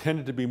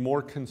tended to be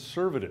more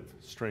conservative,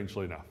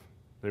 strangely enough.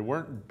 They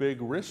weren't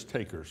big risk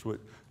takers.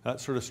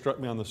 That sort of struck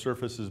me on the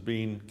surface as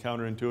being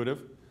counterintuitive.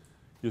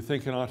 You'd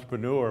think an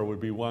entrepreneur would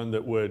be one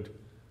that would,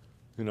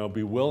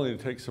 be willing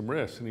to take some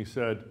risks. And he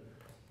said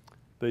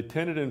they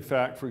tended, in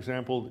fact, for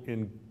example,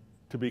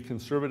 to be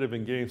conservative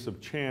in games of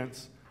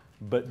chance,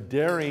 but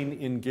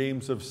daring in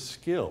games of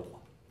skill.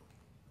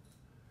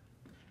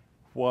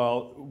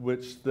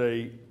 Which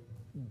they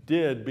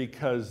did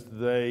because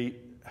they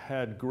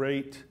had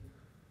great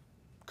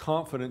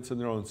confidence in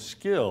their own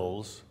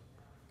skills,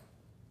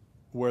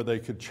 where they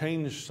could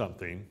change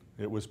something.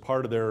 It was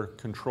part of their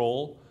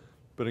control,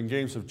 but in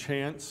games of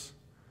chance,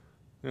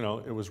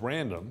 it was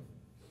random.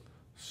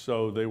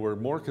 So they were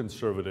more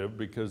conservative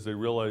because they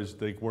realized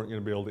they weren't going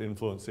to be able to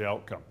influence the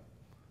outcome.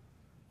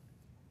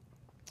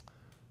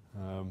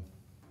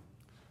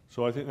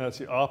 So I think that's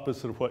the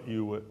opposite of what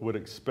you would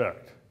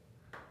expect.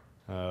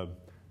 The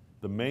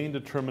main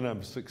determinant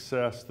of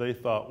success they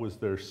thought was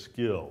their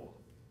skill.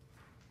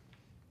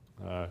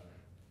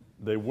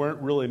 They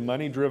weren't really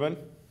money driven.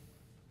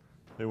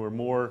 They were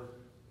more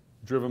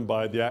driven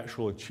by the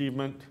actual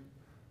achievement.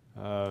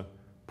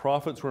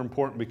 Profits were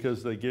important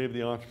because they gave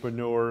the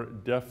entrepreneur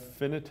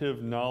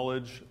definitive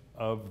knowledge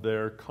of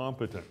their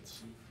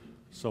competence.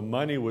 So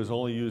money was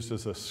only used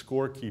as a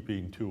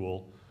scorekeeping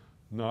tool,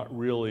 not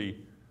really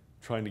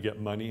trying to get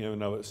money in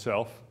and of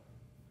itself.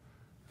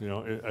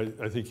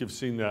 I think you've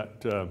seen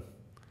that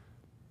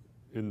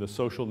in the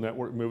Social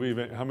Network movie.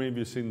 How many of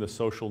you have seen the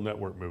Social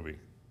Network movie?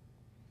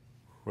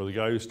 Where the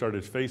guy who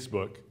started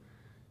Facebook,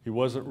 he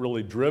wasn't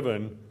really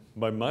driven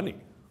by money.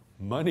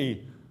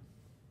 Money,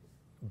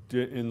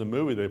 in the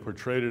movie, they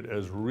portrayed it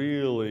as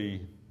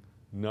really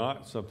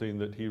not something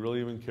that he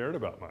really even cared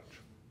about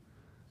much.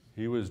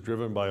 He was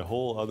driven by a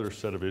whole other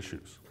set of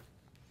issues.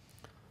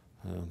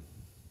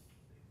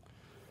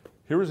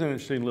 Here was an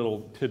interesting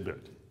little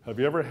tidbit. Have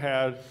you ever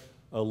had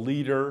a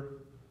leader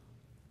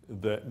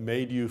that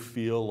made you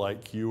feel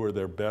like you were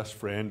their best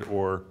friend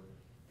or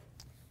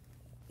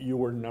you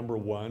were number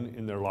one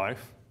in their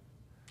life?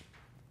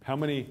 How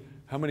many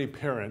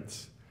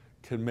parents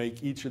can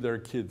make each of their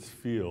kids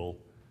feel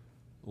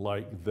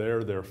like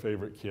they're their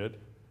favorite kid.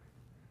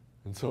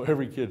 And so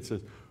every kid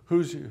says,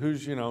 who's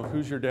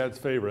your dad's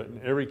favorite?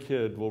 And every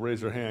kid will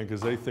raise their hand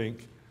because they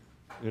think,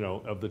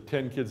 of the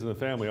 10 kids in the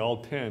family,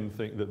 all 10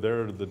 think that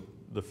they're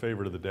the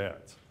favorite of the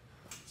dads.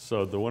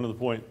 So one of the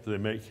points they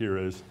make here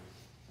is,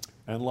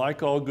 and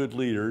like all good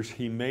leaders,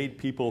 he made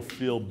people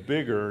feel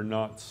bigger,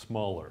 not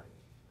smaller.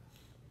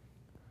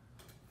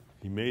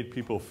 He made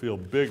people feel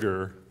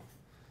bigger,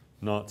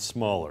 not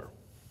smaller.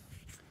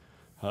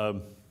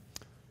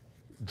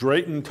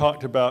 Drayton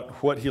talked about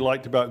what he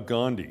liked about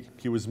Gandhi.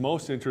 He was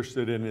most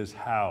interested in his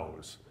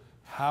hows.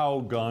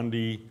 How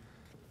Gandhi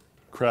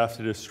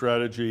crafted his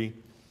strategy,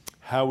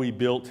 how he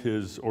built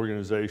his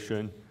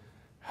organization,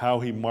 how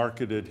he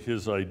marketed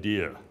his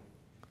idea.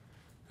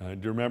 Do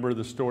you remember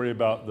the story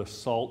about the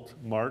Salt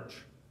March?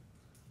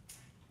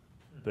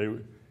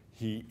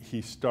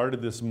 He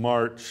started this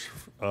march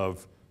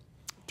of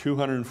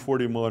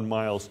 241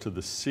 miles to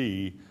the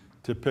sea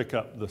to pick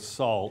up the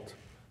salt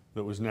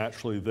that was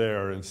naturally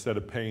there instead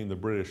of paying the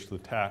British the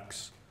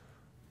tax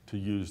to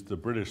use the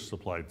British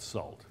supplied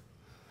salt.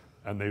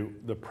 And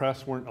the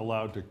press weren't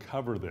allowed to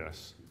cover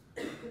this.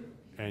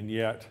 And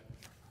yet,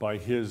 by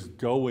his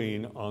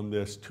going on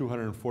this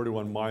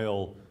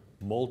 241-mile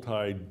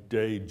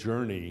multi-day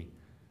journey,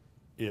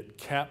 it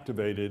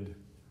captivated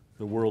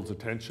the world's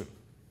attention.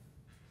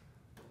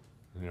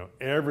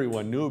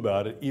 Everyone knew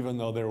about it, even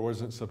though there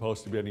wasn't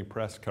supposed to be any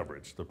press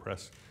coverage. The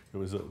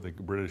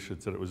British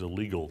had said it was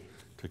illegal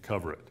to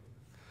cover it.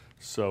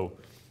 So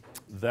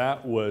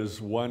that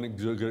was one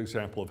good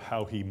example of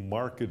how he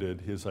marketed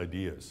his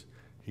ideas.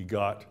 He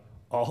got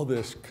all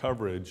this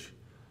coverage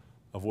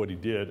of what he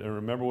did. And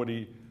remember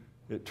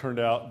it turned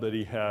out that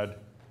he had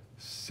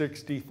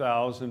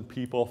 60,000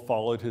 people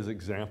followed his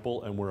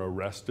example and were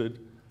arrested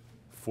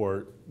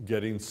for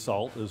getting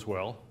salt as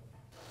well.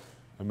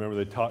 I remember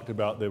they talked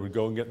about they would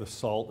go and get the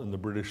salt and the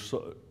British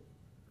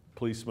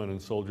policemen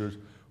and soldiers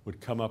would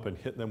come up and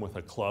hit them with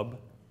a club.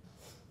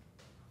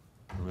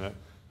 That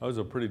was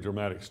a pretty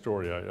dramatic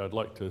story. I'd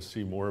like to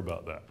see more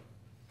about that.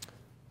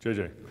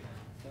 JJ.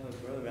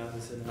 Brother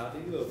Matheson, how do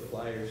you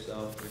apply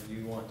yourself if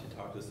you want to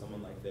talk to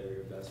someone like they're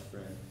your best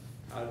friend?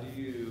 How do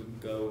you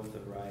go with the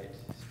right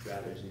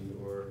strategy,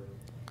 or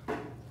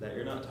that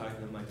you're not talking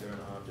to them like they're an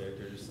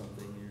object or just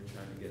something you're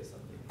trying to get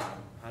something from?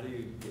 How do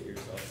you get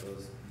yourself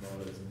those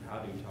motives, and how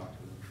do you talk to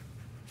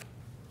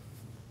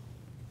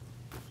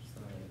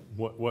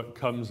them? What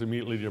comes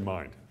immediately to your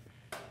mind?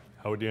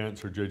 How would you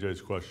answer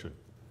JJ's question?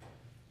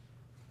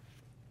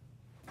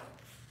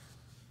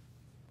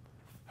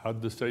 How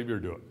did the Savior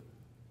do it?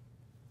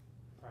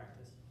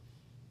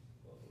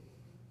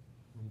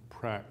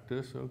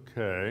 Practice,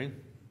 okay.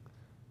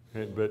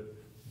 But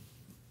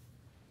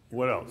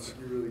what else?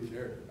 You really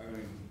care. I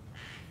mean,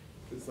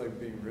 it's like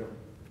being real.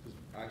 Just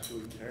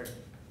actually caring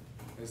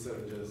instead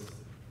of just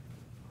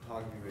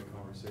talking the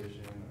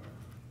conversation.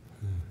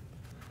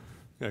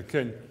 Yeah,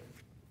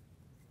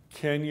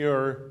 can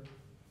your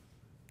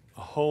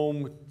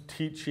home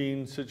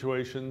teaching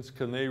situations,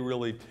 can they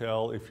really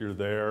tell if you're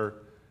there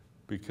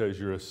because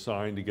you're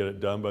assigned to get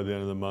it done by the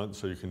end of the month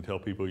so you can tell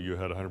people you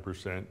had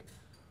 100%?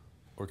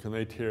 Or can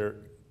they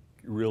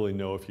really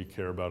know if you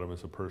care about them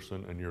as a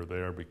person and you're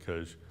there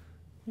because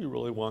you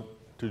really want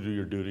to do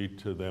your duty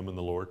to them and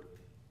the Lord?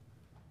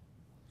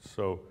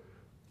 So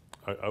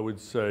I would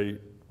say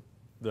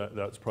that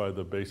that's probably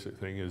the basic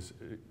thing. It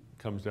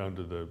comes down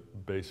to the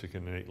basic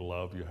innate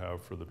love you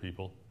have for the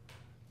people.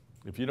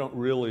 If you don't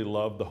really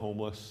love the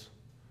homeless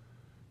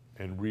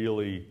and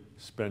really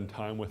spend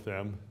time with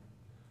them,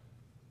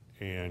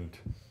 and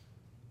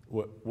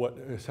what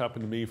has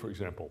happened to me, for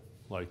example,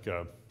 like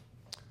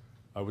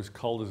I was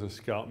called as a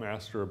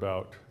scoutmaster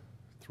about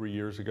 3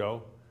 years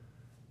ago,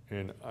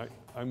 and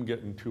I'm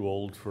getting too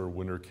old for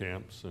winter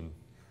camps, and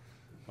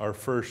our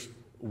first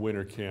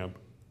winter camp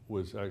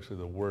was actually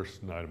the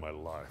worst night of my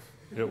life.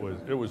 It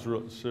was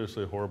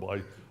seriously horrible.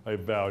 I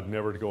vowed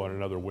never to go on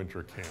another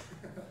winter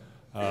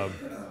camp.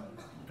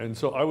 And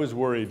so I was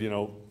worried,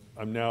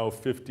 I'm now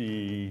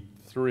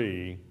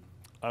 53,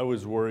 I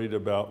was worried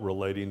about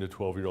relating to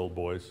 12-year-old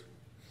boys.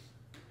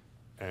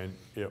 And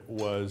it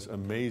was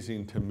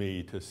amazing to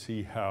me to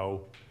see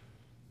how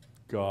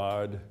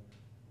God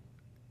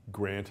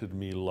granted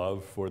me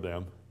love for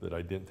them that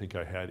I didn't think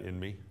I had in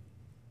me.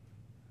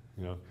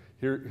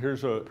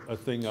 Here's a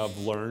thing I've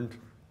learned.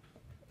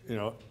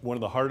 One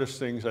of the hardest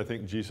things I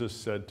think Jesus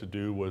said to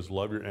do was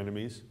love your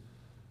enemies.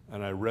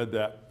 And I read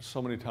that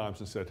so many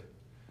times and said,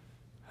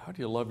 how do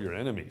you love your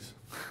enemies?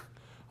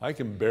 I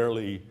can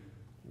barely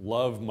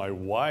love my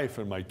wife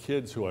and my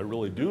kids who I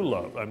really do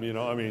love.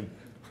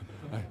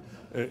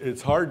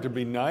 It's hard to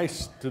be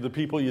nice to the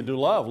people you do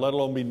love, let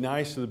alone be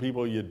nice to the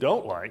people you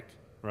don't like,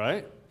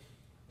 right?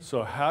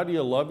 So how do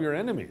you love your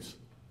enemies?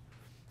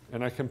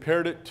 And I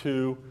compared it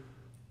to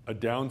a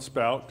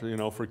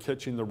downspout, for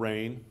catching the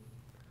rain.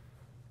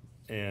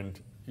 And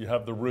you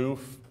have the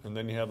roof, and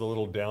then you have the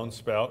little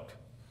downspout.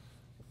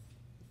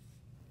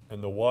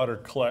 And the water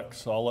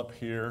collects all up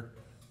here,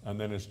 and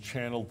then is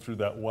channeled through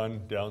that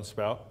one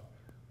downspout.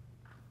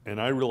 And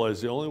I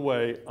realized the only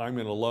way I'm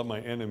going to love my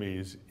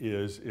enemies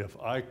is if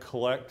I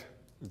collect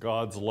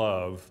God's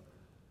love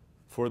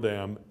for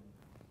them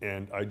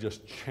and I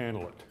just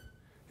channel it.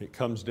 It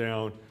comes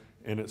down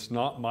and it's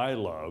not my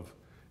love.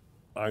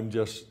 I'm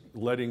just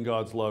letting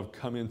God's love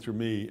come in through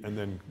me and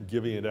then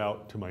giving it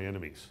out to my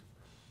enemies.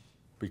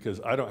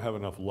 Because I don't have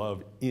enough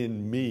love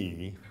in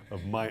me,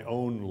 of my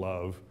own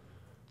love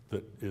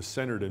that is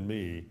centered in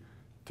me,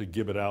 to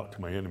give it out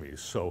to my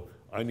enemies. So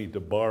I need to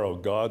borrow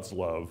God's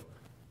love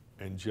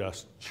and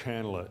just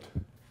channel it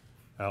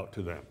out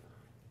to them.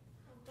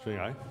 See,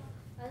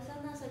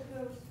 sometimes I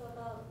feel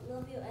about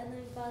love your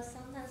enemy, but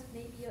sometimes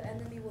maybe your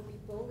enemy will be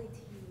bully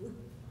to you.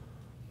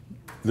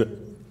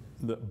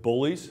 The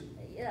bullies?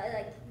 Yeah,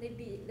 like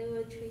maybe they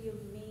will treat you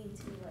mean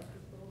to like a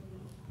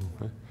bully.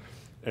 Okay.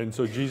 And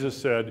so Jesus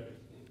said,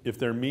 if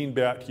they're mean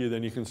back to you,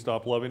 then you can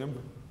stop loving them?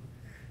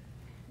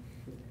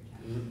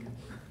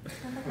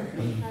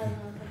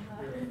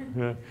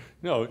 Yeah.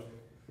 No,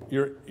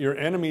 your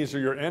enemies are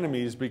your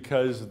enemies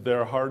because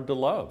they're hard to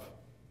love.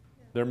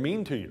 They're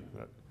mean to you.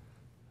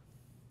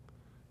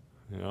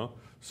 You know?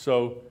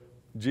 So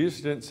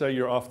Jesus didn't say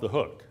you're off the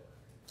hook.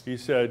 He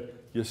said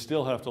you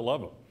still have to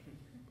love them.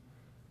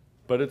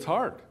 But it's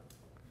hard.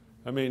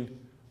 I mean,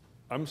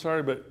 I'm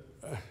sorry, but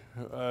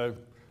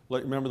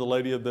like remember the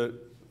lady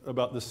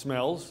about the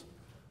smells?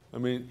 I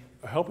mean,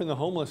 helping the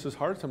homeless is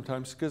hard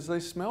sometimes because they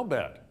smell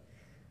bad.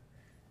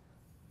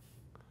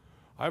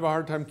 I have a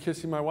hard time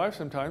kissing my wife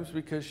sometimes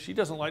because she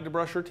doesn't like to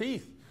brush her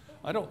teeth.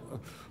 I don't,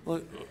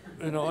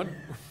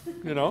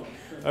 you know.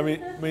 I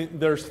mean,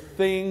 there's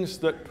things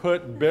that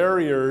put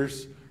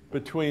barriers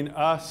between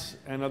us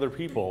and other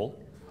people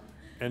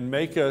and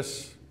make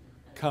us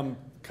come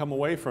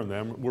away from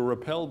them. We're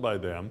repelled by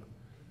them,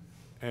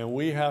 and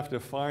we have to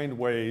find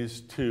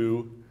ways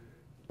to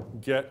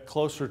get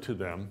closer to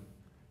them,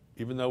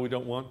 even though we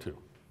don't want to.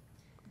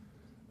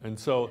 And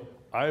so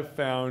I've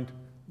found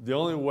the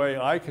only way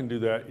I can do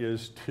that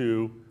is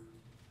to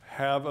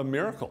have a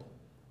miracle.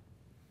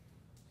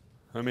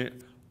 I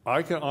mean,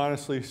 I can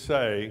honestly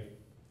say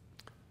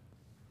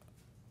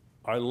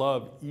I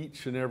love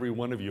each and every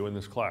one of you in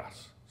this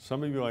class.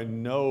 Some of you I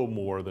know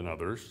more than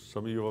others.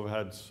 Some of you I've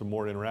had some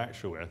more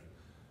interaction with.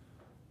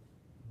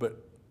 But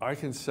I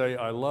can say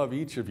I love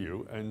each of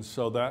you, and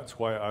so that's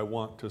why I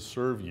want to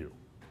serve you.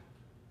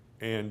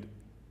 And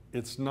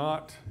it's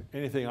not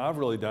anything I've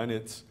really done.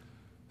 It's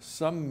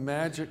some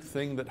magic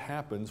thing that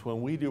happens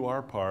when we do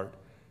our part.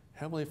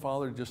 Heavenly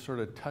Father just sort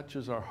of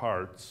touches our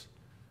hearts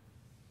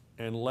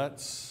and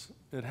lets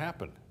it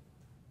happen.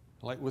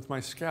 Like with my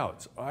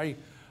scouts. I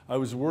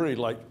was worried,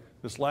 like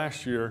this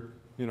last year,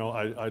 you know,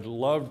 I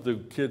loved the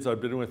kids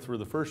I've been with for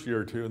the first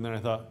year or two, and then I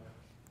thought,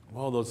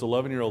 well, those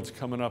 11-year-olds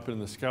coming up in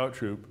the scout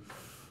troop,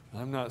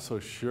 I'm not so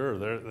sure.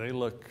 They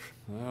look,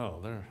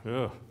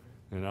 you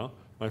know.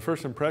 My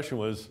first impression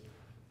was,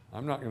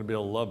 I'm not going to be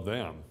able to love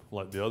them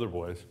like the other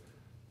boys.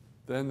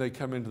 Then they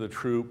come into the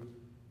troop,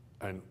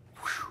 and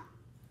whew,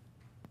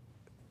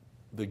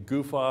 the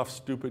goof-off,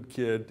 stupid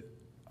kid,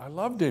 I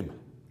loved him.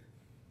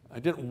 I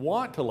didn't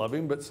want to love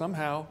him, but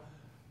somehow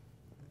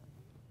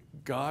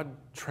God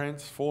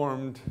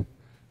transformed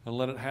and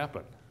let it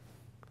happen.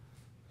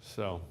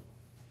 So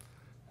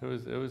it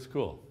was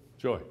cool.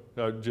 Jill,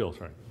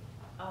 sorry.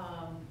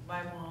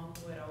 My mom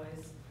would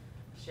always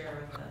share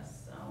with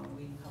us when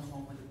we'd come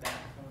home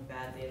from a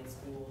bad day at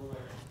school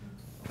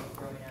or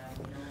growing up,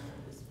 you know,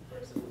 this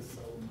person was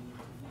so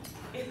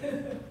mean to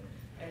me.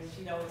 And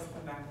she'd always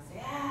come back and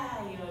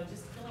say, you know,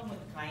 just kill them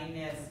with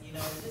kindness, you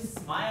know, just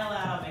smile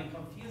at them and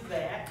confuse the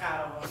heck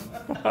out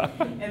of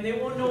them. And they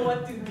won't know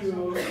what to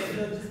do. And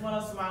they'll just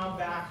want to smile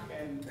back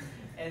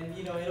and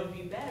you know, it'll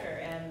be better.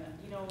 And,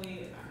 you know,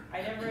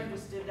 I never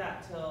understood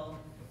that till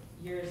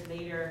years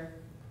later.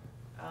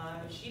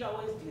 She'd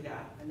always do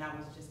that, and that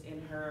was just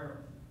in her,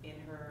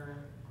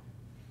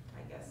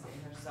 I guess,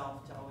 in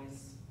herself to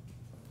always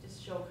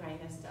just show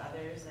kindness to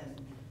others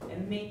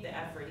and make the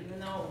effort, even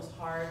though it was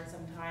hard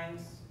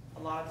sometimes, a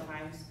lot of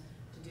times,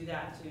 to do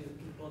that to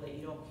people that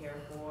you don't care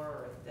for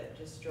or that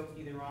just stroke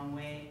you the wrong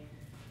way.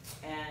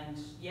 And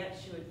yet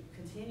she would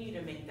continue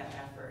to make that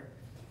effort.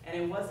 And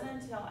it wasn't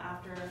until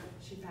after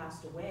she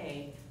passed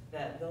away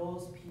that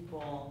those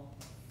people,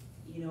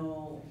 you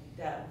know,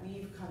 that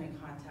we've come in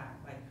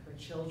contact, like her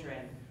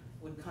children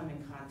would come in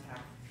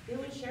contact, they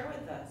would share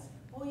with us,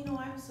 oh, you know,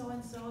 I'm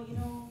so-and-so, you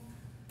know,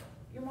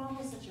 your mom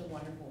was such a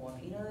wonderful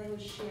woman. You know, they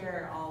would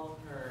share all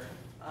of her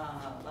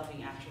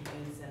loving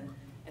attributes,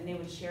 and they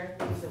would share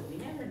things that we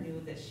never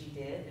knew that she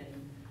did.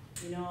 And,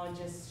 you know, it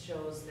just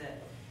shows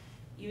that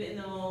even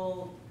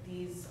though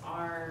these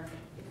are,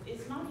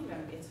 it's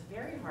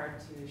very hard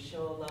to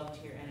show love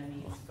to your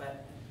enemies,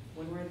 but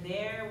when we're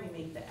there, we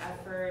make the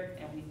effort,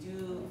 and we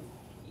do,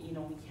 you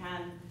know, we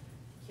can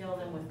kill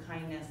them with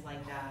kindness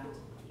like that.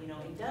 You know,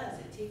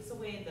 it takes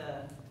away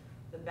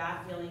the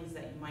bad feelings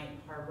that you might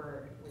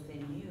harbor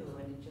within you,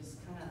 and it just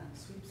kind of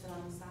sweeps it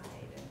on the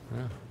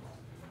side.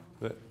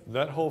 Yeah.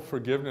 That whole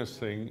forgiveness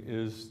thing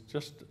is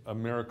just a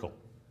miracle.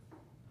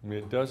 I mean,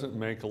 it doesn't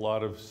make a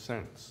lot of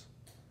sense,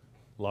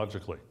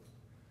 logically.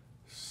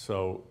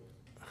 So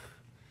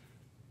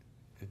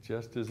it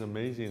just is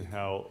amazing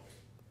how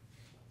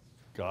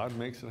God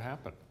makes it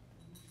happen.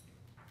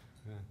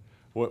 Yeah.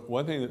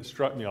 One thing that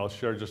struck me, I'll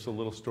share just a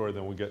little story,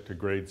 then we'll get to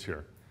grades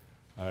here.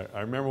 I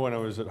remember when I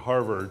was at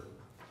Harvard,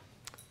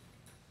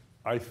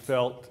 I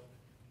felt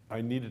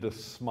I needed to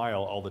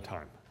smile all the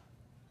time.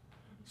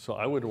 So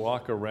I would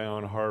walk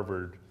around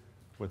Harvard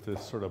with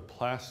this sort of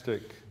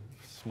plastic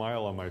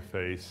smile on my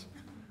face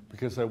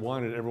because I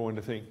wanted everyone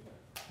to think,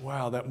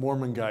 wow, that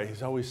Mormon guy,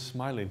 he's always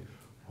smiling.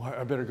 Well,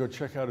 I better go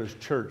check out his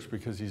church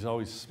because he's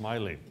always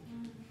smiling.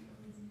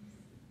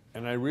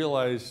 And I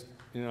realized,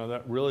 you know,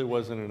 that really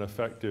wasn't an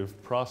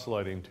effective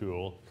proselyting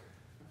tool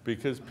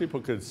because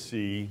people could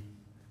see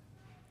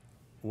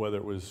whether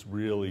it was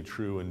really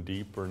true and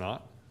deep or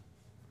not.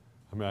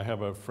 I mean, I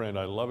have a friend,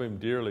 I love him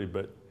dearly,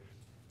 but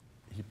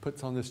he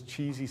puts on this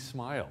cheesy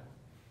smile.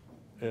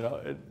 You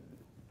know,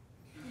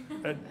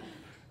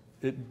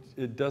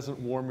 it doesn't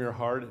warm your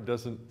heart. It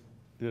doesn't,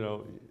 you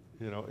know,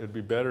 it'd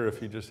be better if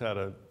he just had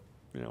a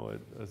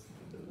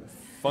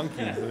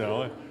funky, you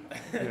know,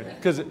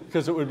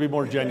 because it would be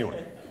more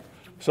genuine.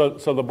 So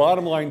the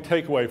bottom line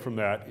takeaway from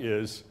that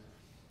is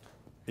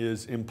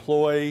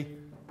employ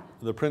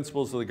the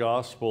principles of the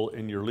gospel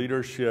in your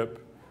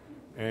leadership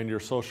and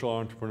your social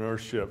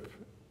entrepreneurship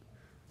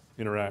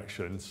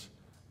interactions,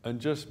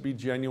 and just be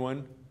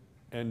genuine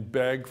and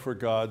beg for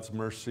God's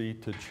mercy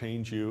to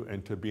change you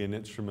and to be an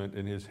instrument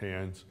in His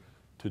hands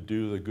to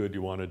do the good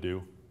you want to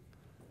do,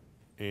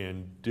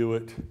 and do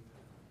it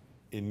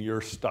in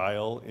your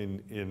style,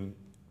 in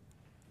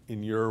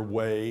your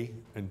way,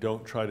 and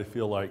don't try to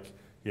feel like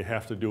you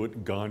have to do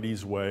it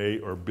Gandhi's way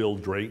or Bill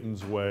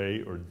Drayton's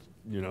way or,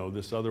 you know,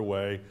 this other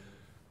way.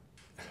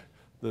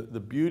 The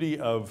beauty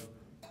of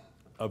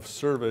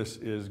service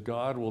is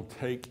God will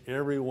take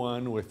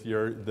everyone with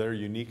their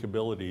unique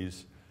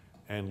abilities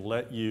and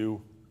let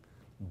you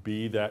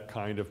be that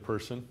kind of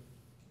person,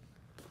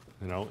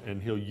 you know,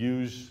 and He'll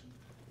use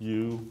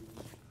you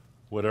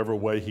whatever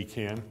way He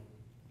can.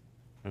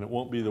 And it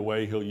won't be the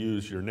way He'll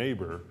use your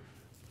neighbor,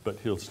 but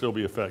He'll still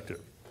be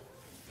effective.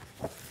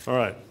 All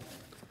right.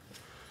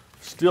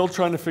 Still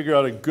trying to figure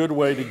out a good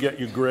way to get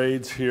you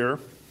grades here.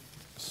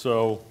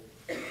 So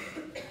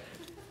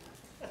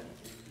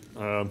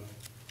I'm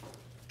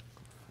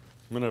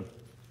going to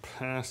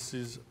pass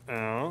these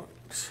out.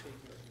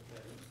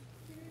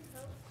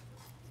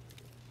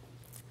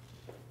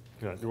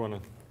 Yeah, do you want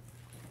to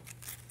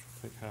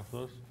take half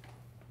of those?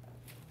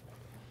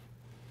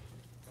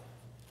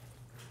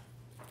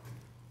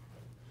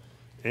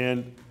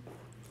 And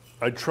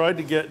I tried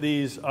to get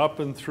these up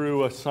and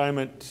through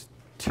assignment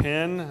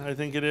 10, I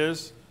think it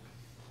is.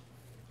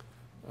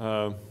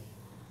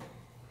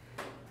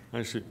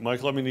 Actually,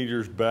 Mike, let me need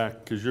yours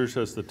back because yours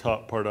has the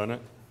top part on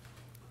it.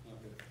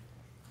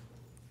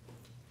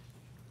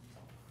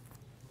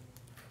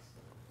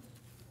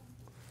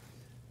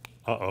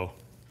 Uh-oh.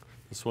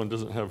 This one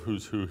doesn't have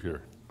who's who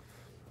here.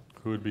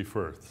 Who would be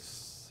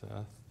first?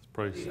 Seth?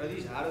 Probably Are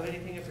these out of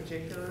anything in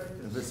particular?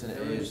 If it's an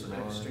Or A, just it's like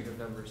a not. string of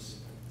numbers.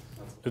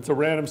 It's a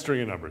random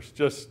string of numbers.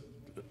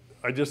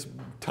 I just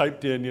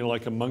typed in, you know,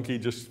 like a monkey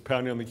just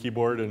pounding on the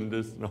keyboard and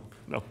just, no.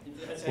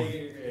 That's how you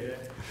get your grade.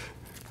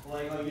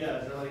 Like, oh yeah,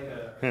 is there like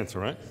a... Answer,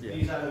 right? Yeah.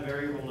 These are the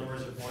variable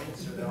numbers of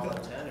points, or they're all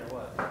at 10, or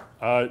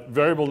what?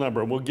 Variable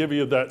number. We'll give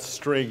you that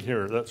string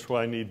here. That's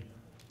why I need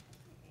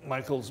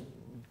Michael's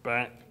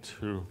back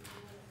to...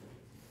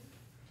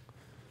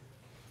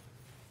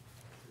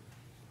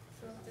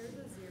 So if there's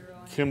a 0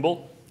 on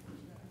Kimball?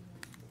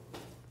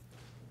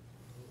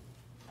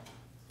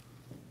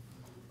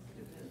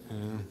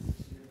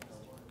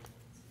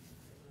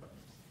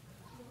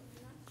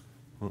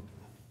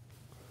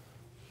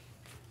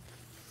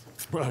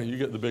 Well, you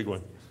get the big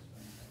one.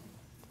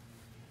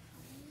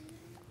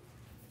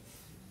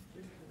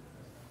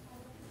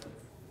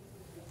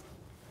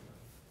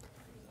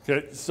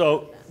 Okay,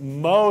 so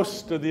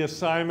most of the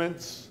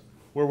assignments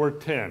were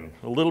 10,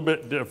 a little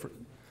bit different.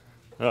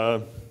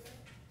 And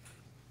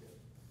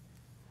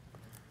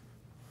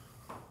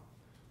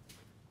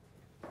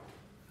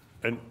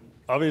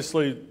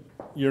obviously,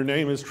 your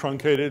name is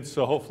truncated,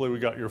 so hopefully we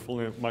got your full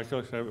name.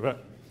 Michael, can I have it back?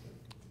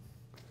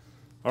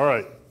 All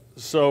right,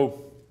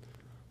 so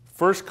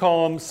first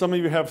column, some of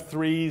you have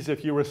 3s.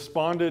 If you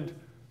responded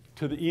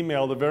to the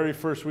email the very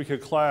first week of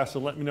class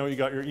and let me know you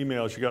got your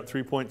emails, you got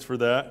 3 points for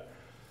that.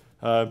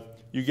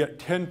 You get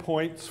 10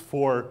 points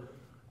for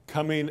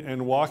coming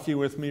and walking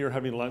with me or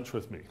having lunch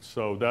with me.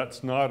 So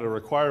that's not a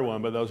required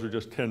one, but those are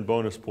just 10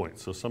 bonus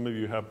points. So some of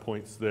you have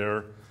points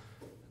there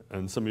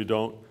and some of you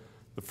don't.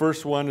 The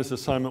first one is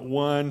assignment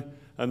 1,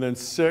 and then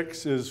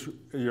 6 is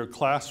your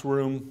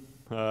classroom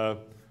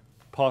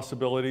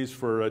possibilities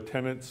for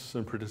attendance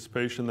and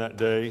participation that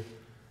day.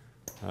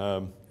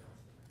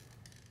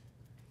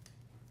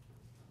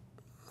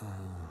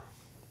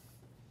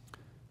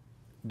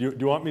 Do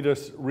you want me to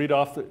read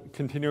off,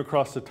 continue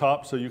across the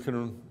top so you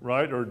can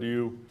write, or do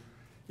you,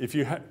 if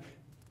you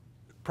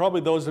probably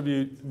those of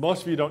you,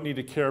 most of you don't need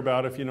to care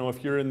about if, you know,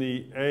 if you're in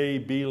the A,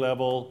 B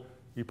level,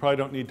 you probably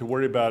don't need to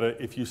worry about it.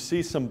 If you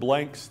see some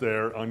blanks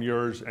there on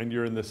yours and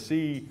you're in the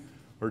C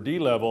or D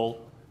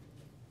level,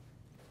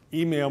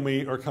 email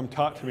me or come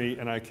talk to me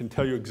and I can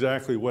tell you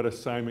exactly what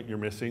assignment you're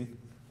missing,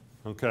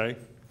 okay?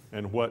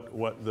 And what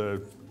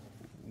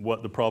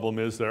the problem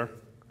is there.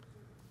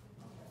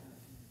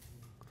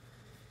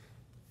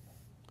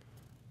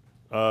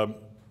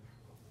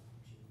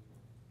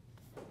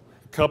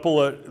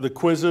 Couple of the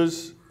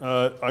quizzes,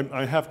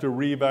 I have to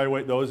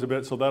reevaluate those a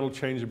bit, so that'll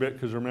change a bit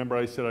because remember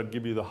I said I'd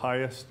give you the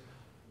highest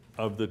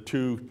of the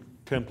 2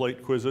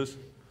 template quizzes,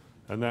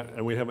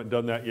 and we haven't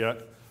done that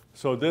yet.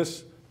 So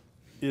this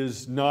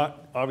is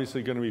not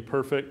obviously going to be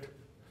perfect.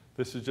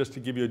 This is just to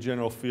give you a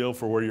general feel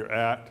for where you're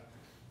at,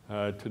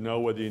 to know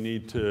whether you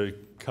need to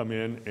come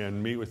in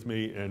and meet with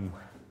me and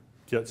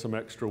get some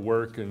extra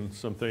work and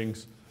some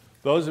things.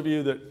 Those of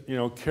you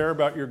that care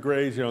about your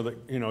grades, that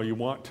you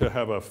want to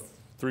have a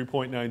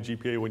 3.9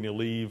 GPA when you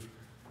leave,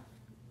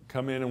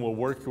 come in and we'll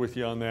work with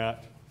you on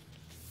that.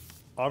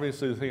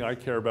 Obviously, the thing I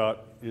care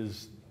about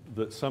is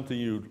that something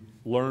you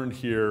learned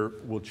here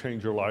will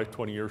change your life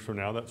 20 years from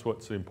now. That's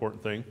what's the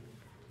important thing.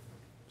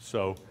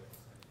 So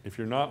if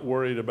you're not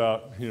worried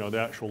about the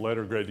actual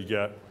letter grade you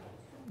get,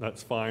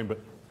 that's fine, but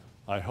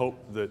I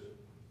hope that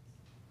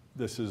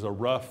this is a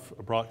rough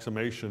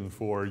approximation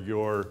for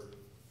your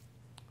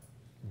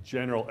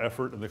general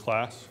effort in the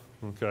class,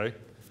 okay?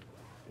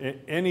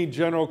 Any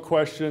general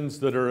questions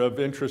that are of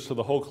interest to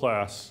the whole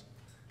class,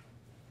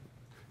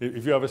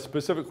 if you have a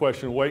specific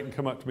question, wait and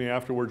come up to me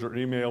afterwards or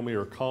email me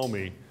or call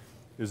me.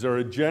 Is there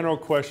a general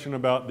question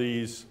about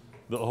these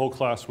that the whole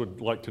class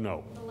would like to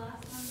know? The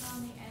last one's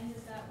on the end,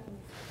 is that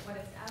what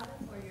it's out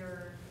of or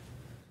your?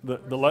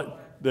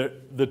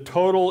 The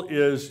total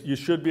is, you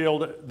should be able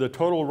to, the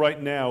total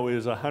right now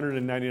is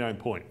 199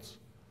 points.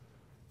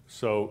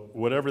 So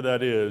whatever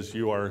that is,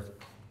 you are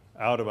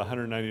out of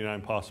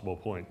 199 possible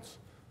points.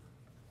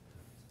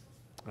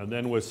 And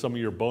then with some of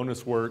your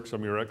bonus work,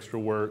 some of your extra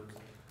work,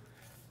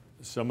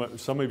 some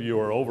of you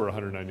are over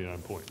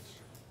 199 points.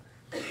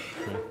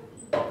 Okay.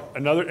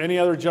 Any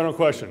other general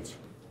questions?